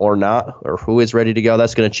or not, or who is ready to go.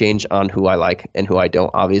 That's going to change on who I like and who I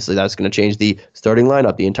don't. Obviously, that's going to change the starting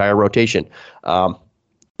lineup, the entire rotation.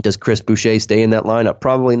 Does Chris Boucher stay in that lineup?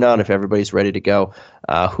 Probably not if everybody's ready to go.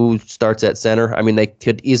 Who starts at center? I mean, they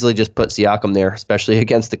could easily just put Siakam there, especially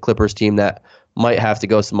against the Clippers team that might have to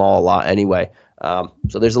go small a lot anyway.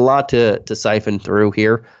 So there's a lot to siphon through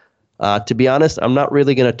here. To be honest, I'm not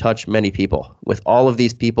really going to touch many people. With all of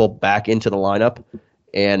these people back into the lineup,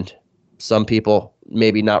 and some people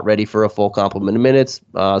maybe not ready for a full complement of minutes.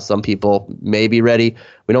 Some people may be ready.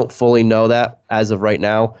 We don't fully know that as of right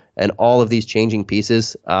now. And all of these changing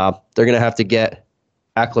pieces, they're going to have to get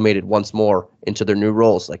acclimated once more into their new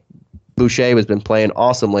roles. Like Boucher has been playing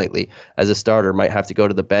awesome lately as a starter, might have to go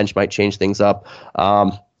to the bench, might change things up.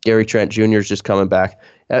 Gary Trent Jr. is just coming back.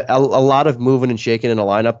 A lot of moving and shaking in a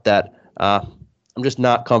lineup that I'm just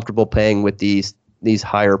not comfortable paying with these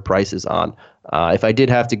higher prices on. If I did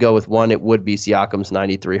have to go with one, it would be Siakam's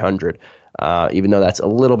 9,300, even though that's a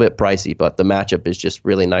little bit pricey, but the matchup is just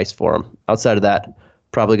really nice for him. Outside of that,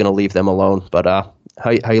 probably going to leave them alone. But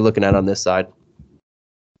how you looking at on this side?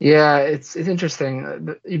 Yeah, it's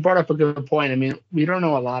interesting. You brought up a good point. I mean, we don't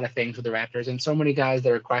know a lot of things with the Raptors, and so many guys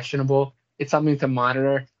that are questionable. It's something to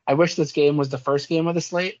monitor. I wish this game was the first game of the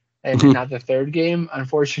slate and not the third game,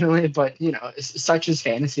 unfortunately. But such is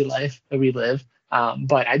fantasy life that we live.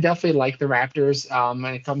 But I definitely like the Raptors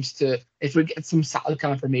when it comes to if we get some solid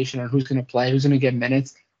confirmation on who's going to play, who's going to get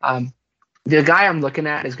minutes. The guy I'm looking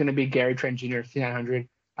at is going to be Gary Trent Jr. 5,900.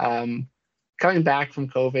 Coming back from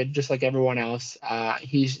COVID, just like everyone else,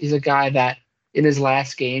 he's a guy that in his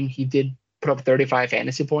last game he did put up 35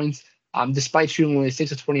 fantasy points, despite shooting only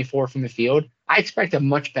 6 of 24 from the field. I expect a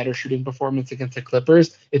much better shooting performance against the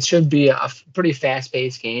Clippers. It should be a pretty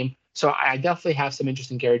fast-paced game. So I definitely have some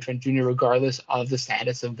interest in Gary Trent Jr. regardless of the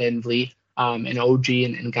status of Van Vliet and OG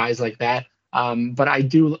and guys like that. But I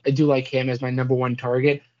do like him as my number one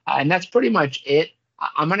target, and that's pretty much it.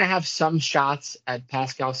 I'm gonna have some shots at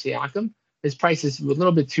Pascal Siakam. His price is a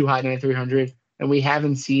little bit too high, 9,300, and we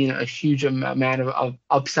haven't seen a huge amount of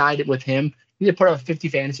upside with him. He did put up 50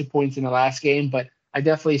 fantasy points in the last game, but I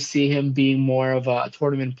definitely see him being more of a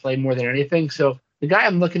tournament play more than anything. So the guy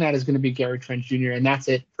I'm looking at is going to be Gary Trent Jr., and that's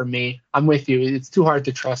it for me. I'm with you. It's too hard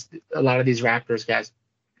to trust a lot of these Raptors guys.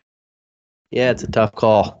 Yeah, it's a tough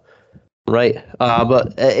call, right?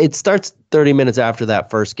 But it starts 30 minutes after that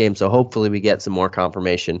first game, so hopefully we get some more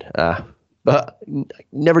confirmation. But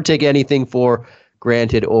never take anything for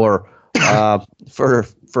granted or for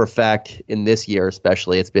a fact in this year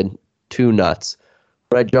especially. It's been too nuts.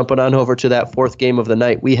 Right, jumping on over to that fourth game of the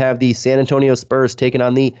night, we have the San Antonio Spurs taking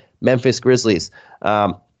on the Memphis Grizzlies.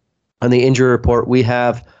 On the injury report, we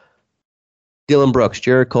have Dylan Brooks,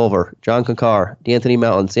 Jared Culver, John Concar, D'Anthony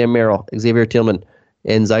Melton, Sam Merrill, Xavier Tillman,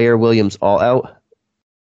 and Zaire Williams all out.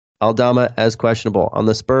 Aldama as questionable. On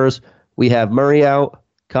the Spurs, we have Murray out,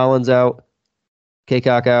 Collins out,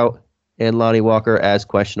 Kaycock out, and Lonnie Walker as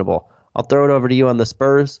questionable. I'll throw it over to you on the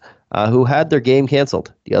Spurs, who had their game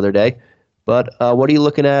canceled the other day. But what are you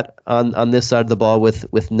looking at on this side of the ball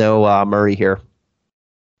with no Murray here?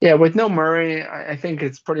 Yeah, with no Murray, I think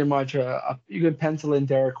it's pretty much you can pencil in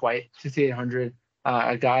Derek White, 6,800,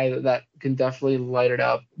 a guy that can definitely light it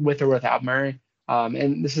up with or without Murray.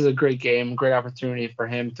 And this is a great game, great opportunity for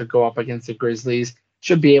him to go up against the Grizzlies.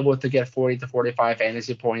 Should be able to get 40 to 45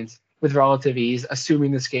 fantasy points with relative ease,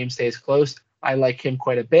 assuming this game stays close. I like him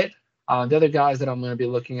quite a bit. The other guys that I'm going to be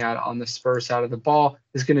looking at on the Spurs side of the ball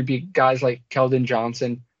is going to be guys like Keldon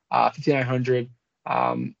Johnson, 5,900,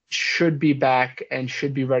 should be back and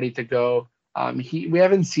should be ready to go. We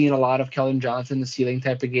haven't seen a lot of Keldon Johnson, the ceiling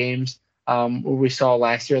type of games, where we saw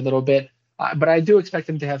last year a little bit. But I do expect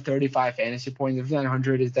him to have 35 fantasy points.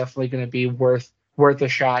 5,900 is definitely going to be worth a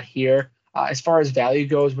shot here. As far as value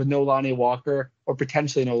goes, with no Lonnie Walker or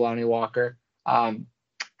potentially no Lonnie Walker, I'm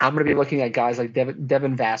going to be looking at guys like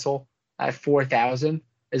Devin Vassell at 4,000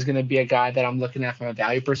 is going to be a guy that I'm looking at from a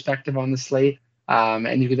value perspective on the slate.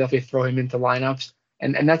 And you can definitely throw him into lineups.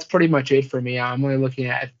 And that's pretty much it for me. I'm only looking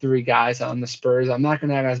at three guys on the Spurs. I'm not going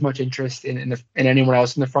to have as much interest in anyone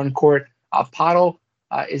else in the front court. Pottle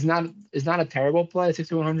is not a terrible play at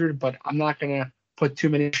 6,100, but I'm not going to put too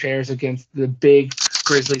many shares against the big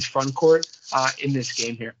Grizzlies front court in this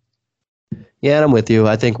game here. Yeah, and I'm with you.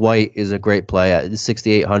 I think White is a great play at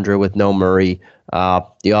 6,800 with no Murray.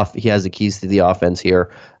 He has the keys to the offense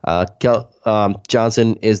here.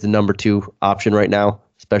 Johnson is the number 2 option right now,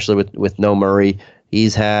 especially with no Murray.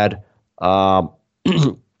 He's had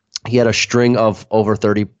he had a string of over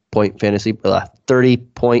 30-point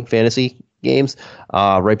fantasy games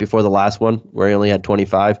right before the last one where he only had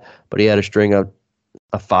 25, but he had a string of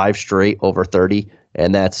 5 straight over 30,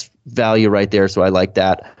 and that's value right there. So I like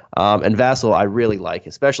that. And Vassell, I really like,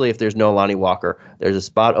 especially if there's no Lonnie Walker. There's a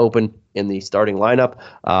spot open in the starting lineup.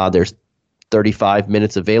 There's 35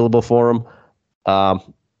 minutes available for him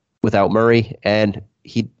without Murray, and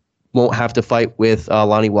he won't have to fight with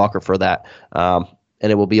Lonnie Walker for that. And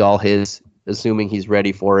it will be all his, assuming he's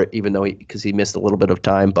ready for it, even though because he missed a little bit of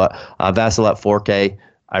time. But Vassell at 4K,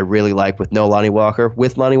 I really like with no Lonnie Walker.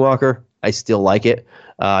 With Lonnie Walker, I still like it,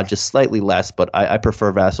 just slightly less, but I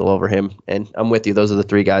prefer Vassell over him. And I'm with you. Those are the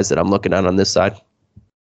three guys that I'm looking at on this side.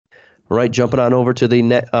 All right, jumping on over to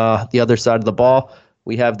the other side of the ball,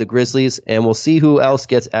 we have the Grizzlies, and we'll see who else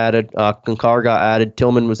gets added. Concard got added.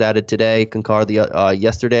 Tillman was added today. Concard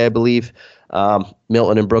yesterday, I believe.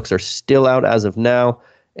 Milton and Brooks are still out as of now,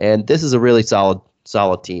 and this is a really solid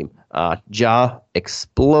team. Ja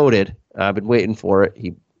exploded. I've been waiting for it.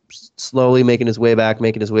 He slowly making his way back,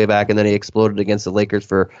 and then he exploded against the Lakers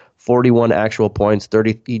for 41 actual points.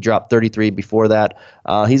 30. He dropped 33 before that.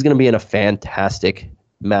 He's going to be in a fantastic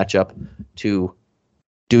matchup to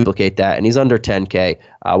duplicate that, and he's under 10K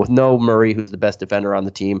with no Murray, who's the best defender on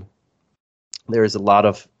the team. There is a lot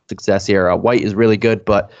of success here. White is really good,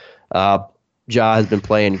 but Ja has been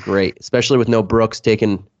playing great, especially with no Brooks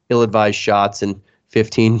taking ill-advised shots and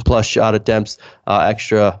 15-plus shot attempts,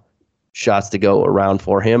 extra shots to go around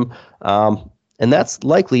for him. And that's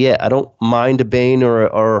likely it. I don't mind a Bane or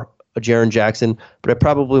a Jaren Jackson, but I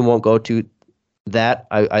probably won't go to that.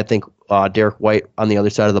 I think Derek White on the other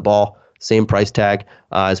side of the ball, same price tag,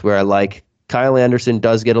 is where I like. Kyle Anderson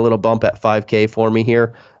does get a little bump at 5K for me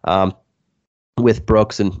here with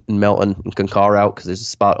Brooks and Melton and Concard out because there's a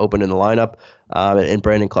spot open in the lineup. And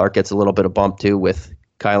Brandon Clark gets a little bit of bump too with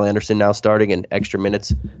Kyle Anderson now starting and extra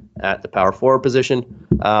minutes at the power forward position.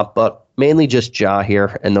 But mainly just Ja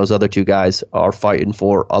here, and those other two guys are fighting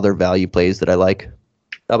for other value plays that I like.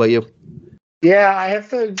 How about you? Yeah, I have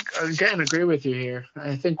to again agree with you here.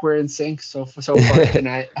 I think we're in sync so far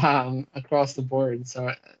tonight across the board.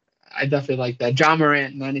 So I definitely like that. Ja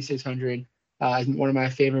Morant, 9,600, is one of my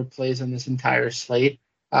favorite plays on this entire slate,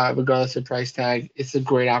 regardless of price tag. It's a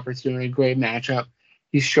great opportunity, great matchup.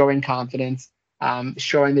 He's showing confidence,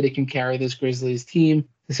 showing that he can carry this Grizzlies team,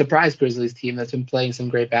 the surprise Grizzlies team that's been playing some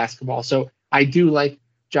great basketball. So I do like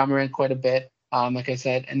Ja Morant quite a bit, like I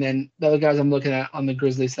said. And then the other guys I'm looking at on the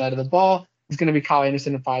Grizzlies side of the ball, is going to be Kyle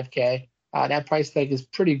Anderson at 5K. That price tag is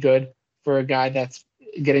pretty good for a guy that's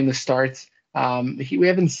getting the starts. We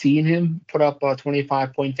haven't seen him put up a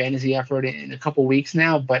 25-point fantasy effort in a couple weeks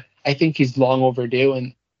now, but I think he's long overdue.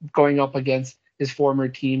 And going up against his former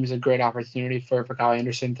team is a great opportunity for Kyle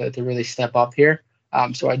Anderson to really step up here.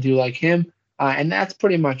 So I do like him. And that's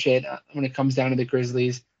pretty much it when it comes down to the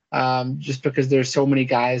Grizzlies, just because there's so many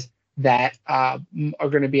guys that are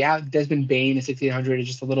going to be out. Desmond Bane at 1,600 is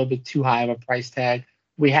just a little bit too high of a price tag.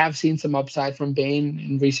 We have seen some upside from Bane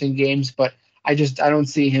in recent games, but I don't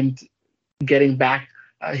see him getting back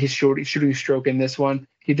his shooting stroke in this one.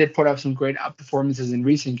 He did put up some great performances in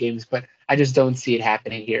recent games, but I just don't see it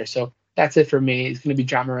happening here. So that's it for me. It's going to be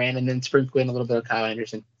Ja Morant and then sprinkle in a little bit of Kyle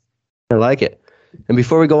Anderson. I like it. And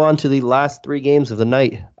before we go on to the last three games of the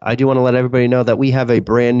night, I do want to let everybody know that we have a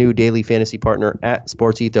brand new daily fantasy partner at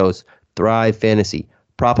Sports Ethos, Thrive Fantasy.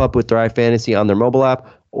 Prop up with Thrive Fantasy on their mobile app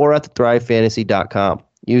or at thethrivefantasy.com.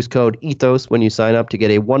 Use code ETHOS when you sign up to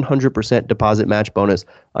get a 100% deposit match bonus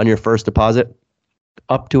on your first deposit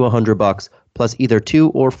up to $100, plus either 2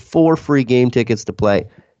 or 4 free game tickets to play.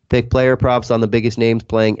 Pick player props on the biggest names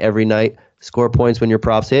playing every night. Score points when your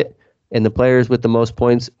props hit. And the players with the most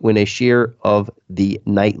points win a share of the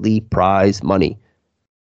nightly prize money.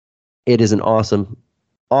 It is an awesome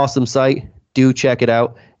site. Do check it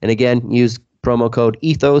out. And again, use promo code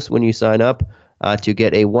ETHOS when you sign up to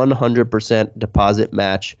get a 100% deposit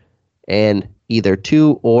match and either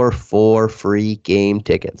 2 or 4 free game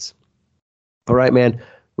tickets. All right, man.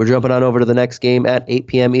 We're jumping on over to the next game at 8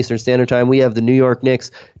 p.m. Eastern Standard Time. We have the New York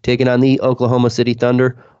Knicks taking on the Oklahoma City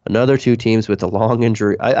Thunder. Another two teams with a long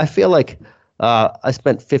injury. I feel like I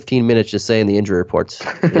spent 15 minutes just saying the injury reports.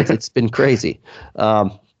 It's been crazy.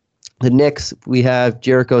 The Knicks, we have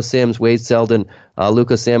Jericho Sims, Wade Selden,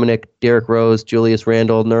 Luka Samanic, Derrick Rose, Julius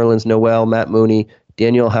Randle, Nerlens Noel, Matt Mooney,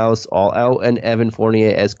 Daniel House all out, and Evan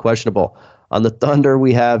Fournier as questionable. On the Thunder,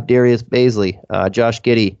 we have Darius Baisley, Josh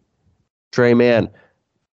Giddey, Trey Mann,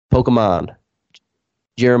 Pokemon,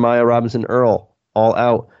 Jeremiah Robinson Earl, all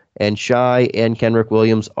out. And Shai and Kenrich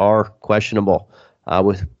Williams are questionable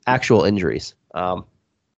with actual injuries, not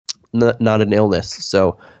an illness.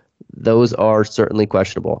 So those are certainly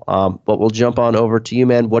questionable. But we'll jump on over to you,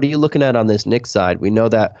 man. What are you looking at on this Knicks side? We know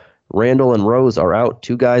that Randall and Rose are out,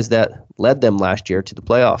 two guys that led them last year to the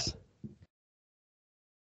playoffs.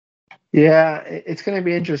 Yeah, it's going to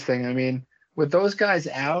be interesting. I mean, with those guys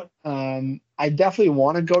out, I definitely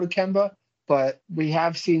want to go to Kemba. But we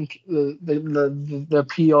have seen the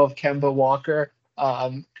appeal of Kemba Walker.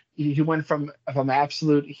 he went from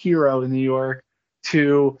absolute hero in New York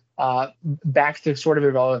to back to sort of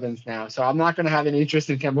irrelevance now. So I'm not going to have any interest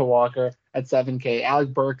in Kemba Walker at 7K.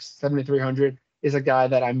 Alec Burks, 7,300, is a guy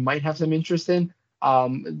that I might have some interest in,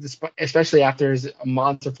 especially after his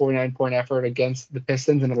monster 49-point effort against the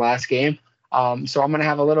Pistons in the last game. So I'm going to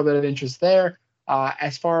have a little bit of interest there.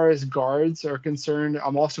 As far as guards are concerned,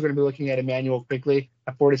 I'm also going to be looking at Emmanuel Quickly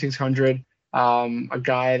at 4,600, a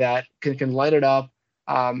guy that can light it up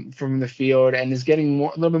from the field and is getting a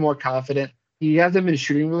little bit more confident. He hasn't been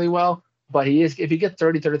shooting really well, but if he gets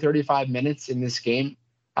 30 to 35 minutes in this game,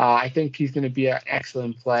 I think he's going to be an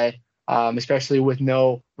excellent play, especially with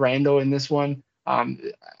no Randall in this one.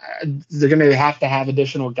 They're going to have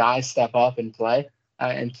additional guys step up and play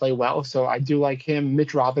well. So I do like him.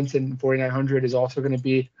 Mitch Robinson, 4,900, is also going to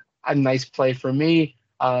be a nice play for me.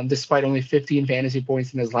 Despite only 15 fantasy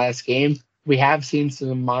points in his last game, we have seen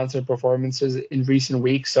some monster performances in recent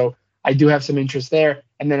weeks. So I do have some interest there.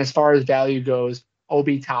 And then as far as value goes,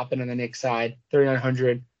 Obi Toppin on the Knicks side,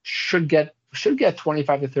 3,900, should get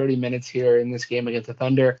 25 to 30 minutes here in this game against the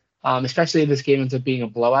Thunder, especially if this game ends up being a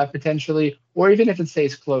blowout potentially, or even if it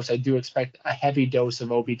stays close. I do expect a heavy dose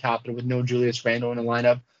of Obi Toppin with no Julius Randle in the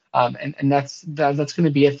lineup. And that's going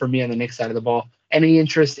to be it for me on the Knicks side of the ball. Any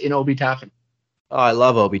interest in Obi Toppin? Oh, I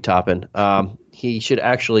love Obi Toppin. He should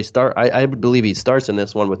actually start. I believe he starts in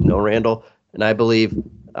this one with no Randle, and I believe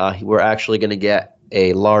we're actually going to get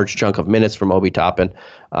a large chunk of minutes from Obi Toppin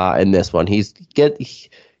in this one. He's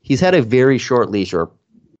had a very short leash, or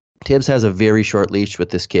Tibbs has a very short leash with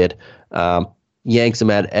this kid. Yanks him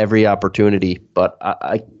at every opportunity, but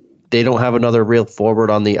they don't have another real forward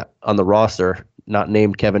on the roster, not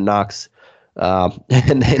named Kevin Knox.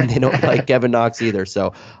 And they don't like Kevin Knox either.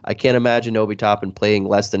 So I can't imagine Obi Toppin playing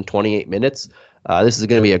less than 28 minutes. This is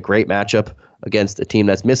going to be a great matchup against a team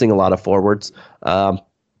that's missing a lot of forwards.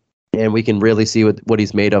 And we can really see what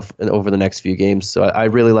he's made of over the next few games. So I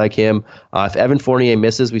really like him. If Evan Fournier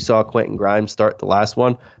misses, we saw Quentin Grimes start the last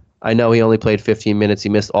one. I know he only played 15 minutes. He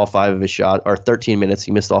missed all 5 of his shots, or 13 minutes.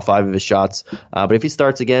 He missed all 5 of his shots. But if he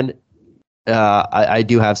starts again, I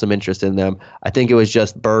do have some interest in them. I think it was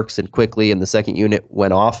just Burks and Quickly, and the second unit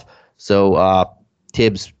went off. So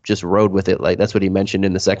Tibbs just rode with it. Like that's what he mentioned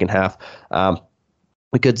in the second half.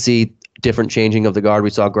 We could see different changing of the guard.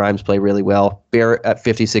 We saw Grimes play really well. Barrett at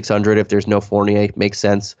 5,600. If there's no Fournier, makes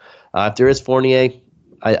sense. If there is Fournier,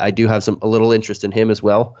 I do have a little interest in him as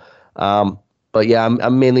well. But yeah,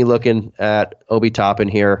 I'm mainly looking at Obi Toppin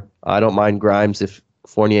here. I don't mind Grimes if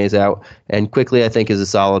Fournier's out, and Quickly I think is a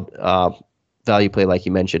solid value play, like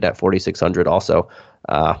you mentioned, at 4,600 also.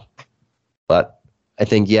 But I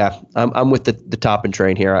think, I'm with the Toppin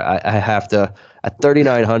train here. I have to, at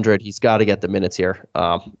 3,900, he's got to get the minutes here.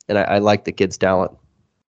 And I like the kid's talent.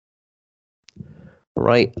 All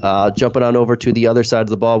right, jumping on over to the other side of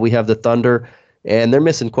the ball, we have the Thunder, and they're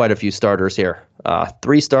missing quite a few starters here.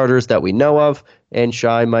 3 starters that we know of, and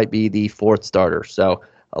Shai might be the 4th starter. So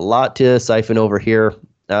a lot to siphon over here.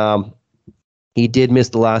 He did miss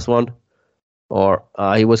the last one, or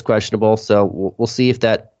he was questionable. So we'll see if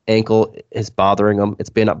that ankle is bothering him. It's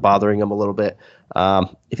been bothering him a little bit.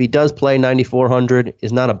 If he does play 9,400,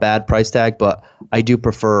 is not a bad price tag, but I do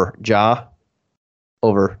prefer Ja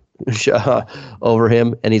over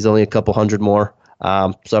him, and he's only a couple hundred more.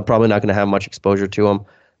 So I'm probably not going to have much exposure to him.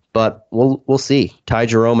 But we'll see. Ty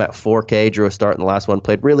Jerome at 4K, drew a start in the last one,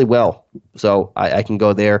 played really well. So I can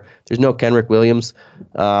go there. There's no Kenrich Williams.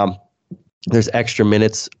 There's extra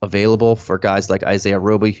minutes available for guys like Isaiah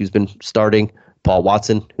Roby, who's been starting, Paul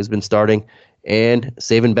Watson, who's been starting, and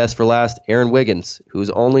saving best for last, Aaron Wiggins, who's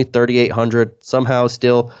only 3,800, somehow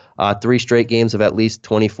still 3 straight games of at least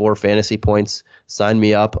 24 fantasy points. Sign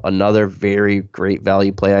me up. Another very great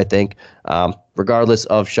value play, I think. Regardless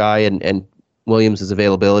of Shai and Williams'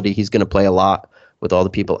 availability, he's going to play a lot with all the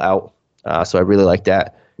people out. So I really like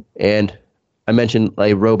that. And I mentioned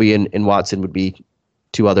like Roby and Watson would be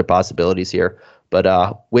 2 other possibilities here.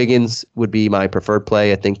 But Wiggins would be my preferred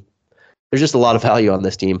play. I think there's just a lot of value on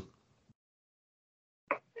this team.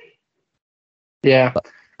 Yeah,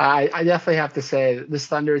 I definitely have to say this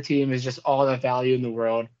Thunder team is just all the value in the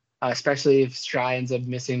world, especially if Shai ends up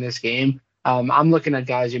missing this game. I'm looking at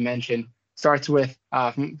guys you mentioned. Starts with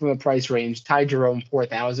from a price range. Ty Jerome,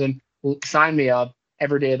 4,000. Sign me up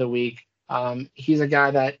every day of the week. He's a guy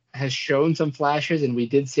that has shown some flashes, and we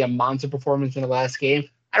did see a monster performance in the last game.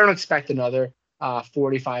 I don't expect another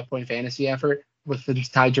 45-point fantasy effort with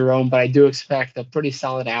Ty Jerome, but I do expect a pretty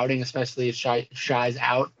solid outing, especially if Shai's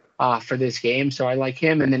out for this game. So I like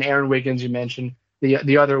him. And then Aaron Wiggins, you mentioned,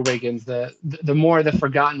 the other Wiggins, the more the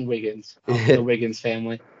forgotten Wiggins of the Wiggins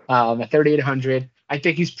family. At 3,800. I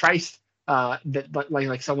think he's priced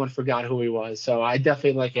like someone forgot who he was. So I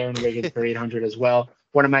definitely like Aaron Wiggins for 800 as well.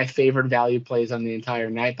 One of my favorite value plays on the entire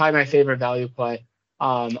night. Probably my favorite value play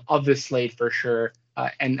of the slate for sure.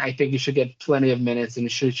 And I think he should get plenty of minutes and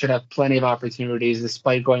should have plenty of opportunities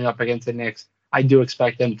despite going up against the Knicks. I do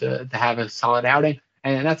expect them to have a solid outing.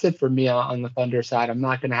 And that's it for me on the Thunder side. I'm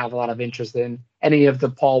not going to have a lot of interest in any of the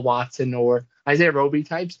Paul Watson or Isaiah Roby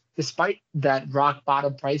types, despite that rock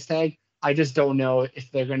bottom price tag. I just don't know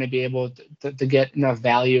if they're going to be able to get enough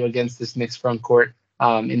value against this Knicks front court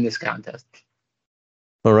in this contest.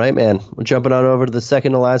 All right, man. We're jumping on over to the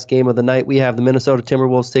second to last game of the night. We have the Minnesota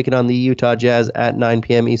Timberwolves taking on the Utah Jazz at 9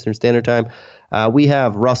 p.m. Eastern Standard Time. We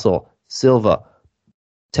have Russell, Silva,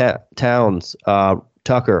 Towns,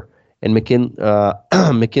 Tucker, and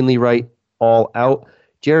McKinley Wright all out.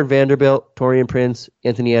 Jared Vanderbilt, Taurean Prince,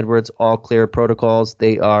 Anthony Edwards, all clear protocols.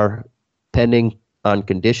 They are pending on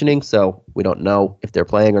conditioning, so we don't know if they're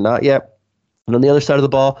playing or not yet. And on the other side of the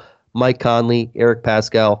ball, Mike Conley, Eric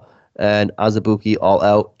Pascal, and Azubuike all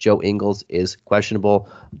out. Joe Ingles is questionable.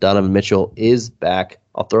 Donovan Mitchell is back.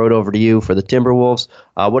 I'll throw it over to you for the Timberwolves.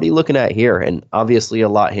 What are you looking at here? And obviously a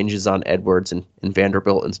lot hinges on Edwards and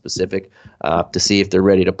Vanderbilt in specific to see if they're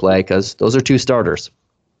ready to play, because those are two starters.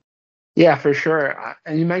 Yeah, for sure.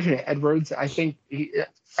 And you mentioned it, Edwards. I think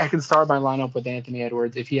I can start my lineup with Anthony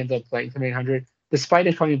Edwards if he ends up playing 800. Despite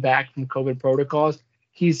it coming back from COVID protocols,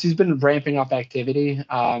 he's been ramping up activity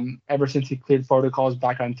ever since he cleared protocols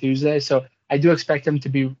back on Tuesday. So I do expect him to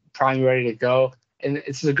be prime ready to go. And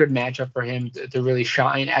this is a good matchup for him to really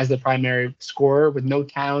shine as the primary scorer with no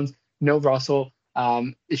Towns, no Russell.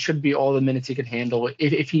 It should be all the minutes he can handle.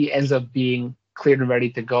 If he ends up being cleared and ready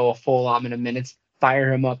to go, a full allotment of minutes,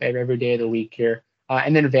 fire him up every day of the week here.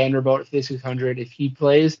 And then Vanderbilt, 5,600, if he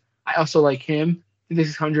plays, I also like him.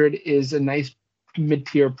 5,600 is a nice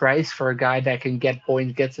mid-tier price for a guy that can get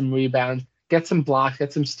points, get some rebounds, get some blocks,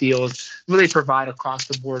 get some steals, really provide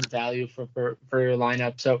across-the-board value for your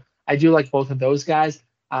lineup. So I do like both of those guys.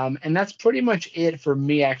 And that's pretty much it for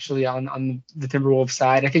me, actually, on the Timberwolves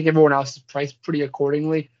side. I think everyone else is priced pretty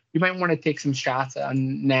accordingly. You might want to take some shots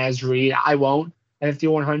on Naz Reid. I won't at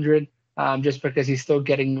 5,100. Just because he's still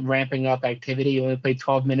ramping up activity. He only played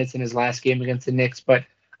 12 minutes in his last game against the Knicks, but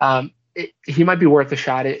he might be worth a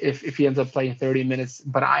shot if he ends up playing 30 minutes.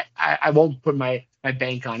 But I won't put my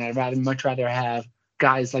bank on it. I'd much rather have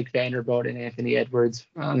guys like Vanderbilt and Anthony Edwards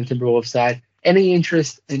on the Timberwolves side. Any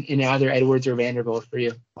interest in either Edwards or Vanderbilt for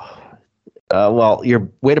you? Well,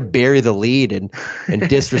 your way to bury the lead and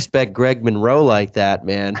disrespect Greg Monroe like that,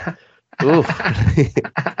 man. Oof.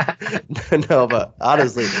 No, but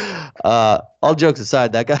honestly, all jokes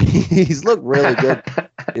aside, that guy, he's looked really good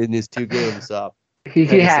in his two games. He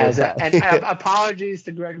has. And apologies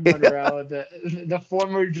to Greg Monroe, the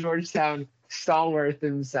former Georgetown stalwart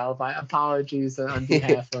himself. Apologies on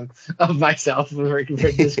behalf of myself for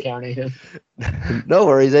discounting him. No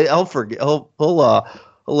worries. I'll forget. He'll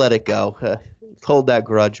let it go. Hold that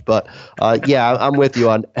grudge. But yeah, I'm with you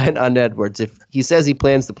on Edwards. If he says he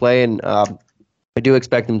plans to play, and I do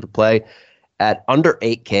expect him to play at under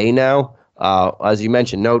 8K now. As you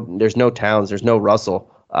mentioned, there's no Towns, there's no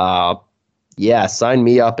Russell. Yeah, sign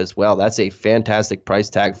me up as well. That's a fantastic price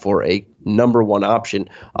tag for a number one option.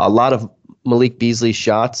 A lot of Malik Beasley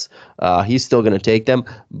shots. He's still going to take them,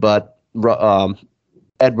 but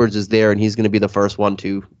Edwards is there, and he's going to be the first one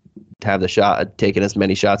to have the shot, taking as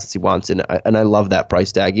many shots as he wants. And I love that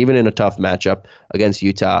price tag. Even in a tough matchup against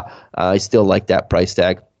Utah, I still like that price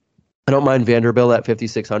tag. I don't mind Vanderbilt at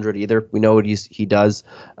 5,600 either. We know what he does,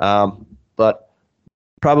 but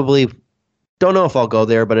probably don't know if I'll go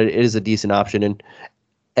there, but it is a decent option. And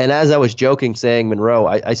as I was joking saying Monroe,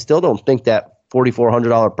 I still don't think that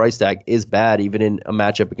 $4,400 price tag is bad, even in a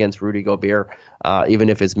matchup against Rudy Gobert, even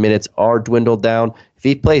if his minutes are dwindled down. If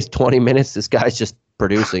he plays 20 minutes, this guy's just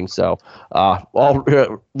producing. So all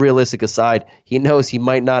realistic aside, he knows he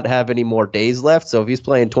might not have any more days left. So if he's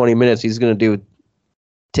playing 20 minutes, he's going to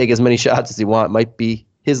take as many shots as he wants. It might be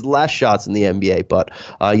his last shots in the NBA. But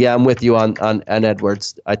yeah, I'm with you on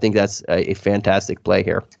Edwards. I think that's a fantastic play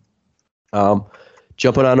here.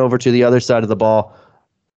 Jumping on over to the other side of the ball,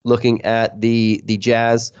 looking at the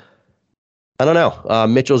Jazz. I don't know.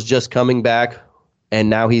 Mitchell's just coming back, and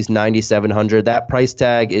now he's 9,700. That price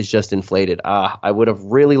tag is just inflated. I would have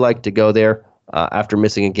really liked to go there after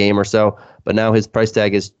missing a game or so, but now his price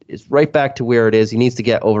tag is right back to where it is. He needs to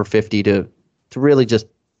get over 50 to really just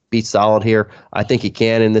be solid here. I think he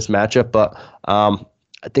can in this matchup, but I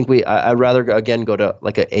think I'd rather again go to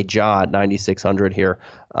like a Ja at 9,600 here.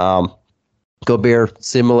 Gobert,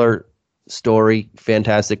 similar story,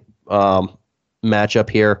 fantastic matchup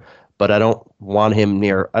here, but I don't want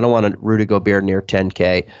Rudy Gobert near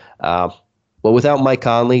 10K. But without Mike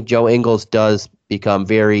Conley, Joe Ingles does become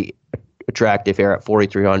very attractive here at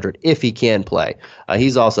 4,300 if he can play.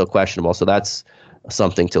 He's also questionable, so that's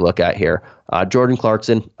something to look at here. Jordan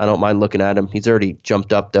Clarkson, I don't mind looking at him. He's already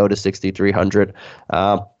jumped up, though, to 6,300.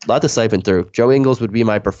 A lot to siphon through. Joe Ingles would be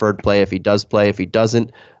my preferred play if he does play. If he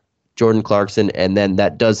doesn't, Jordan Clarkson, and then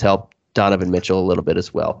that does help Donovan Mitchell a little bit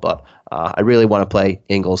as well. But I really want to play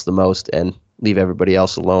Ingles the most and leave everybody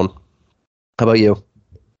else alone. How about you?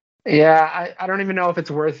 Yeah, I don't even know if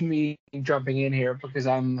it's worth me jumping in here because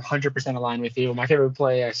I'm 100% aligned with you. My favorite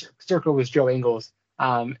play I circled was Joe Ingles.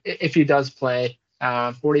 If he does play,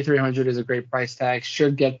 4,300 is a great price tag.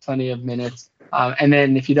 Should get plenty of minutes. And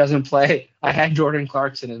then if he doesn't play, I had Jordan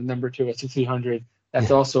Clarkson as number 2 at 6,300.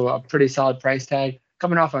 That's also a pretty solid price tag.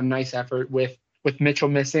 Coming off a nice effort with Mitchell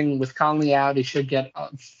missing, with Conley out, he should get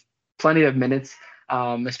plenty of minutes.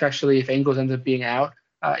 Especially if Ingles ends up being out,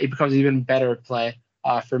 it becomes even better play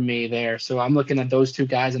for me there. So I'm looking at those two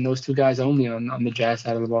guys and those two guys only on the Jazz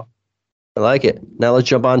side of the ball. I like it. Now let's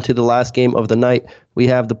jump on to the last game of the night. We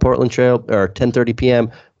have the 10:30 p.m.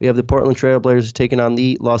 We have the Portland Trail Blazers taking on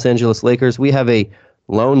the Los Angeles Lakers. We have a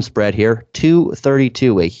lone spread here,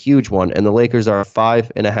 232, a huge one, and the Lakers are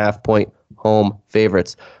 5.5-point home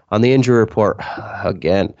favorites. On the injury report,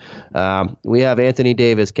 again, we have Anthony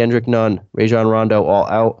Davis, Kendrick Nunn, Rajon Rondo all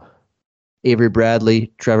out. Avery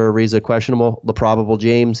Bradley, Trevor Ariza questionable. The probable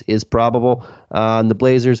James is probable. On the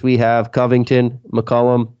Blazers, we have Covington,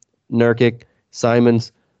 McCollum, Nurkic,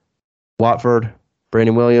 Simons, Watford,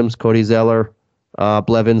 Brandon Williams, Cody Zeller,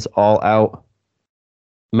 Blevins all out.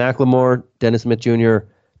 McLemore, Dennis Smith Jr.,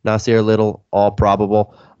 Nasir Little all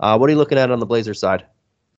probable. What are you looking at on the Blazers side?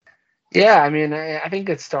 Yeah, I mean, I think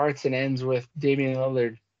it starts and ends with Damian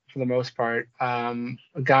Lillard for the most part. A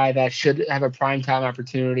guy that should have a primetime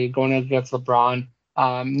opportunity going against LeBron.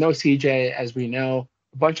 No CJ, as we know.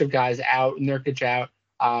 A bunch of guys out, Nurkic out.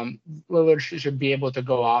 Lillard should be able to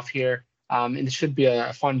go off here. And it should be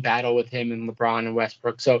a fun battle with him and LeBron and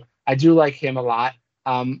Westbrook. So I do like him a lot.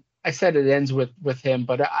 I said it ends with him,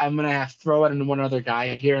 but I'm going to have to throw it in one other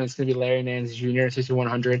guy here, and it's going to be Larry Nance Jr. at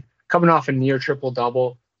 6,100, coming off a near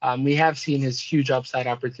triple-double. We have seen his huge upside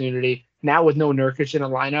opportunity. Now with no Nurkic in a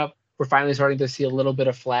lineup, we're finally starting to see a little bit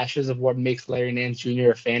of flashes of what makes Larry Nance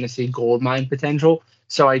Jr. a fantasy goldmine potential.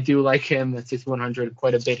 So I do like him at 6,100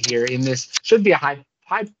 quite a bit here. In this should be a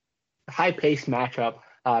high-paced matchup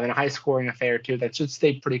and a high-scoring affair too. That should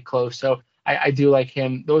stay pretty close. So I do like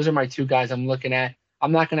him. Those are my two guys I'm looking at.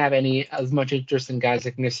 I'm not going to have as much interest in guys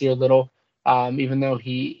like Nasir Little, even though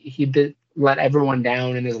he did let everyone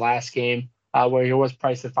down in his last game where he was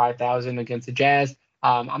priced at 5,000 against the Jazz.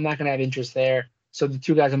 I'm not going to have interest there. So the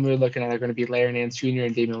two guys I'm really looking at are going to be Larry Nance Jr.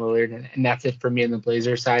 and Damian Lillard, and that's it for me on the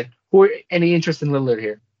Blazers side. Any interest in Lillard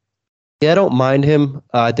here? Yeah, I don't mind him.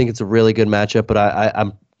 I think it's a really good matchup, but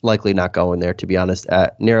I'm likely not going there, to be honest.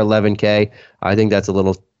 At near 11K, I think that's a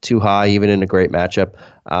little too high, even in a great matchup.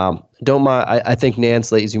 Don't mind. I think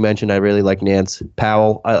Nance, as you mentioned, I really like Nance.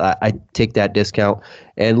 Powell, I take that discount.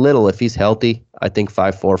 And Little, if he's healthy, I think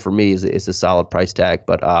 5.4 for me is a solid price tag.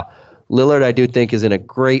 But Lillard, I do think, is in a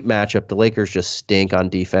great matchup. The Lakers just stink on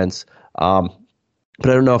defense. But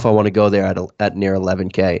I don't know if I want to go there at near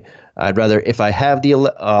 11K. I'd rather, if I have the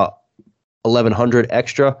 1,100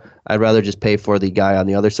 extra, I'd rather just pay for the guy on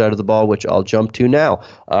the other side of the ball, which I'll jump to now.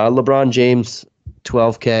 LeBron James,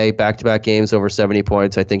 12K, back-to-back games over 70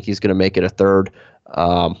 points. I think he's going to make it a third.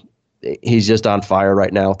 He's just on fire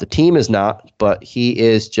right now. The team is not, but he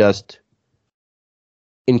is just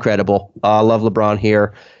incredible. I love LeBron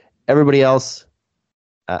here. Everybody else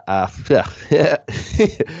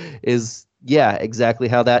is, exactly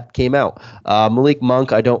how that came out. Malik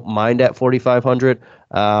Monk, I don't mind at 4,500.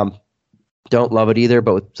 Don't love it either,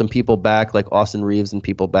 but with some people back, like Austin Reeves and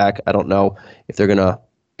people back, I don't know if they're going to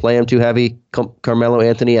play him too heavy. Carmelo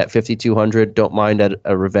Anthony at 5,200. Don't mind at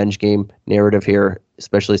a revenge game narrative here,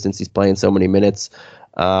 especially since he's playing so many minutes.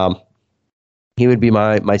 He would be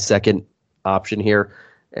my second option here.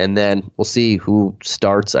 And then we'll see who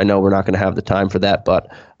starts. I know we're not going to have the time for that, but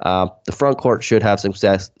the front court should have some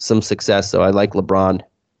success. So I like LeBron,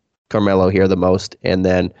 Carmelo here the most, and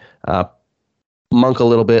then Monk a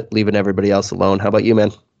little bit, leaving everybody else alone. How about you,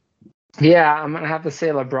 man? Yeah, I'm going to have to say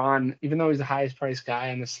LeBron, even though he's the highest priced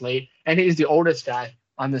guy on the slate, and he's the oldest guy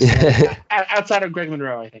on the slate, outside of Greg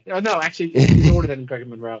Monroe, I think. Oh, no, actually, he's older than Greg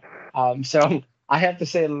Monroe. So I have to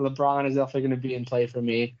say LeBron is definitely going to be in play for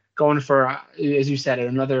me. Going for, as you said,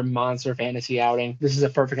 another monster fantasy outing. This is a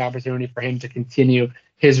perfect opportunity for him to continue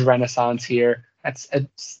his renaissance here. That's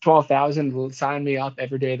 12,000. Sign me up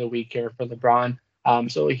every day of the week here for LeBron.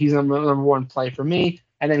 So he's number one play for me.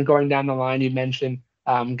 And then going down the line, you mentioned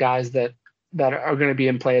guys that are going to be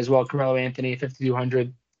in play as well. Carmelo Anthony,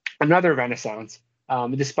 5,200, another renaissance.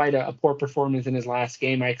 Despite a poor performance in his last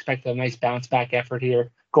game, I expect a nice bounce back effort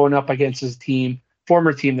here, going up against his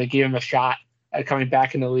former team that gave him a shot at coming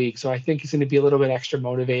back in the league. So I think he's going to be a little bit extra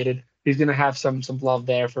motivated. He's going to have some love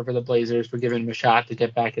there for the Blazers for giving him a shot to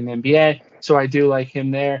get back in the NBA. So I do like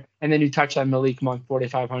him there. And then you touched on Malik Monk,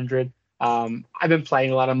 4,500. I've been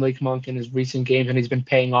playing a lot of Malik Monk in his recent games, and he's been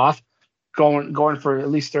paying off, going for at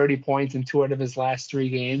least 30 points in 2 out of his last 3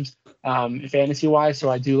 games, fantasy-wise. So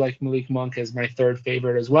I do like Malik Monk as my third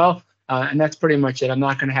favorite as well. And that's pretty much it. I'm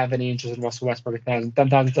not going to have any interest in Russell Westbrook at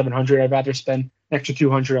 10,700. I'd rather spend an extra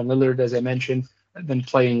 200 on Lillard, as I mentioned, than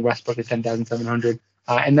playing Westbrook at 10,700.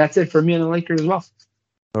 And that's it for me and the Lakers as well.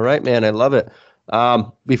 All right, man. I love it.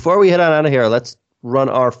 Before we head on out of here, let's run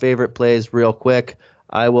our favorite plays real quick.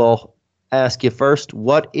 I will ask you first,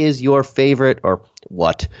 what is your favorite, or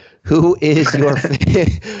what? Who is your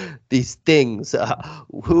these things?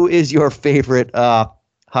 Who is your favorite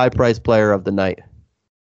high-priced player of the night?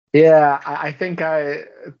 Yeah, I think the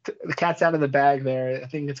cat's out of the bag there. I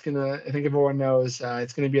think everyone knows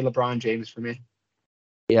it's gonna be LeBron James for me.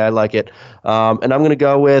 Yeah, I like it. And I'm gonna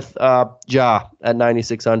go with Ja at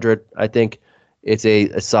 9,600. I think it's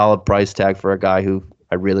a solid price tag for a guy who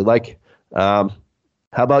I really like.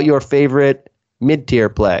 How about your favorite mid-tier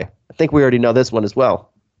play? I think we already know this one as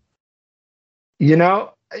well. You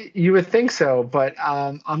know, you would think so, but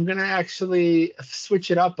I'm going to actually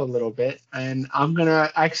switch it up a little bit, and I'm going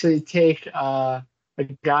to actually take a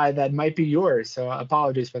guy that might be yours, so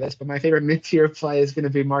apologies for this, but my favorite mid-tier play is going to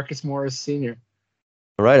be Marcus Morris Sr.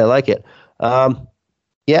 All right, I like it.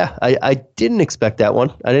 Yeah, I didn't expect that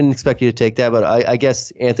one. I didn't expect you to take that, but I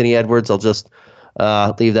guess Anthony Edwards, I'll just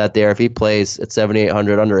leave that there. If he plays at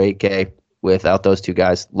 7,800 under 8K without those 2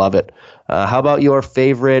 guys, love it. How about your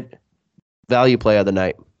favorite value play of the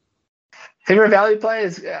night? Favorite value play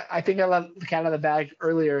is, I think I let the cat out of the bag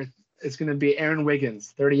earlier. It's going to be Aaron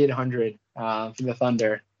Wiggins, 3,800 from the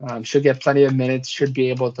Thunder. Should get plenty of minutes, should be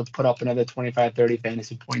able to put up another 25, 30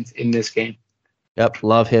 fantasy points in this game. Yep,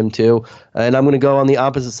 love him too. And I'm going to go on the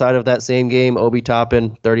opposite side of that same game. Obi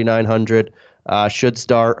Toppin, 3,900, should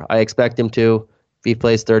start. I expect him to. If he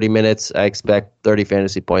plays 30 minutes, I expect 30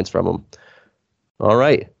 fantasy points from him. All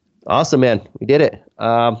right. Awesome, man. We did it.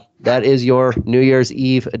 That is your New Year's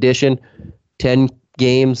Eve edition. 10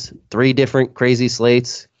 games, 3 different crazy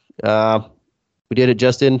slates. We did it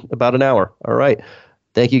just in about an hour. All right.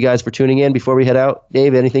 Thank you guys for tuning in. Before we head out,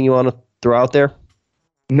 Dave, anything you want to throw out there?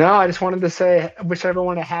 No, I just wanted to say I wish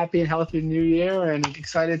everyone a happy and healthy new year, and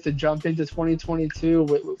excited to jump into 2022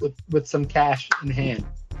 with some cash in hand.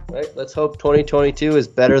 Right. Let's hope 2022 is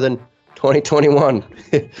better than 2021.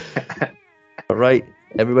 All right.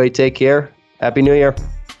 Everybody take care. Happy New Year.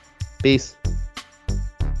 Peace.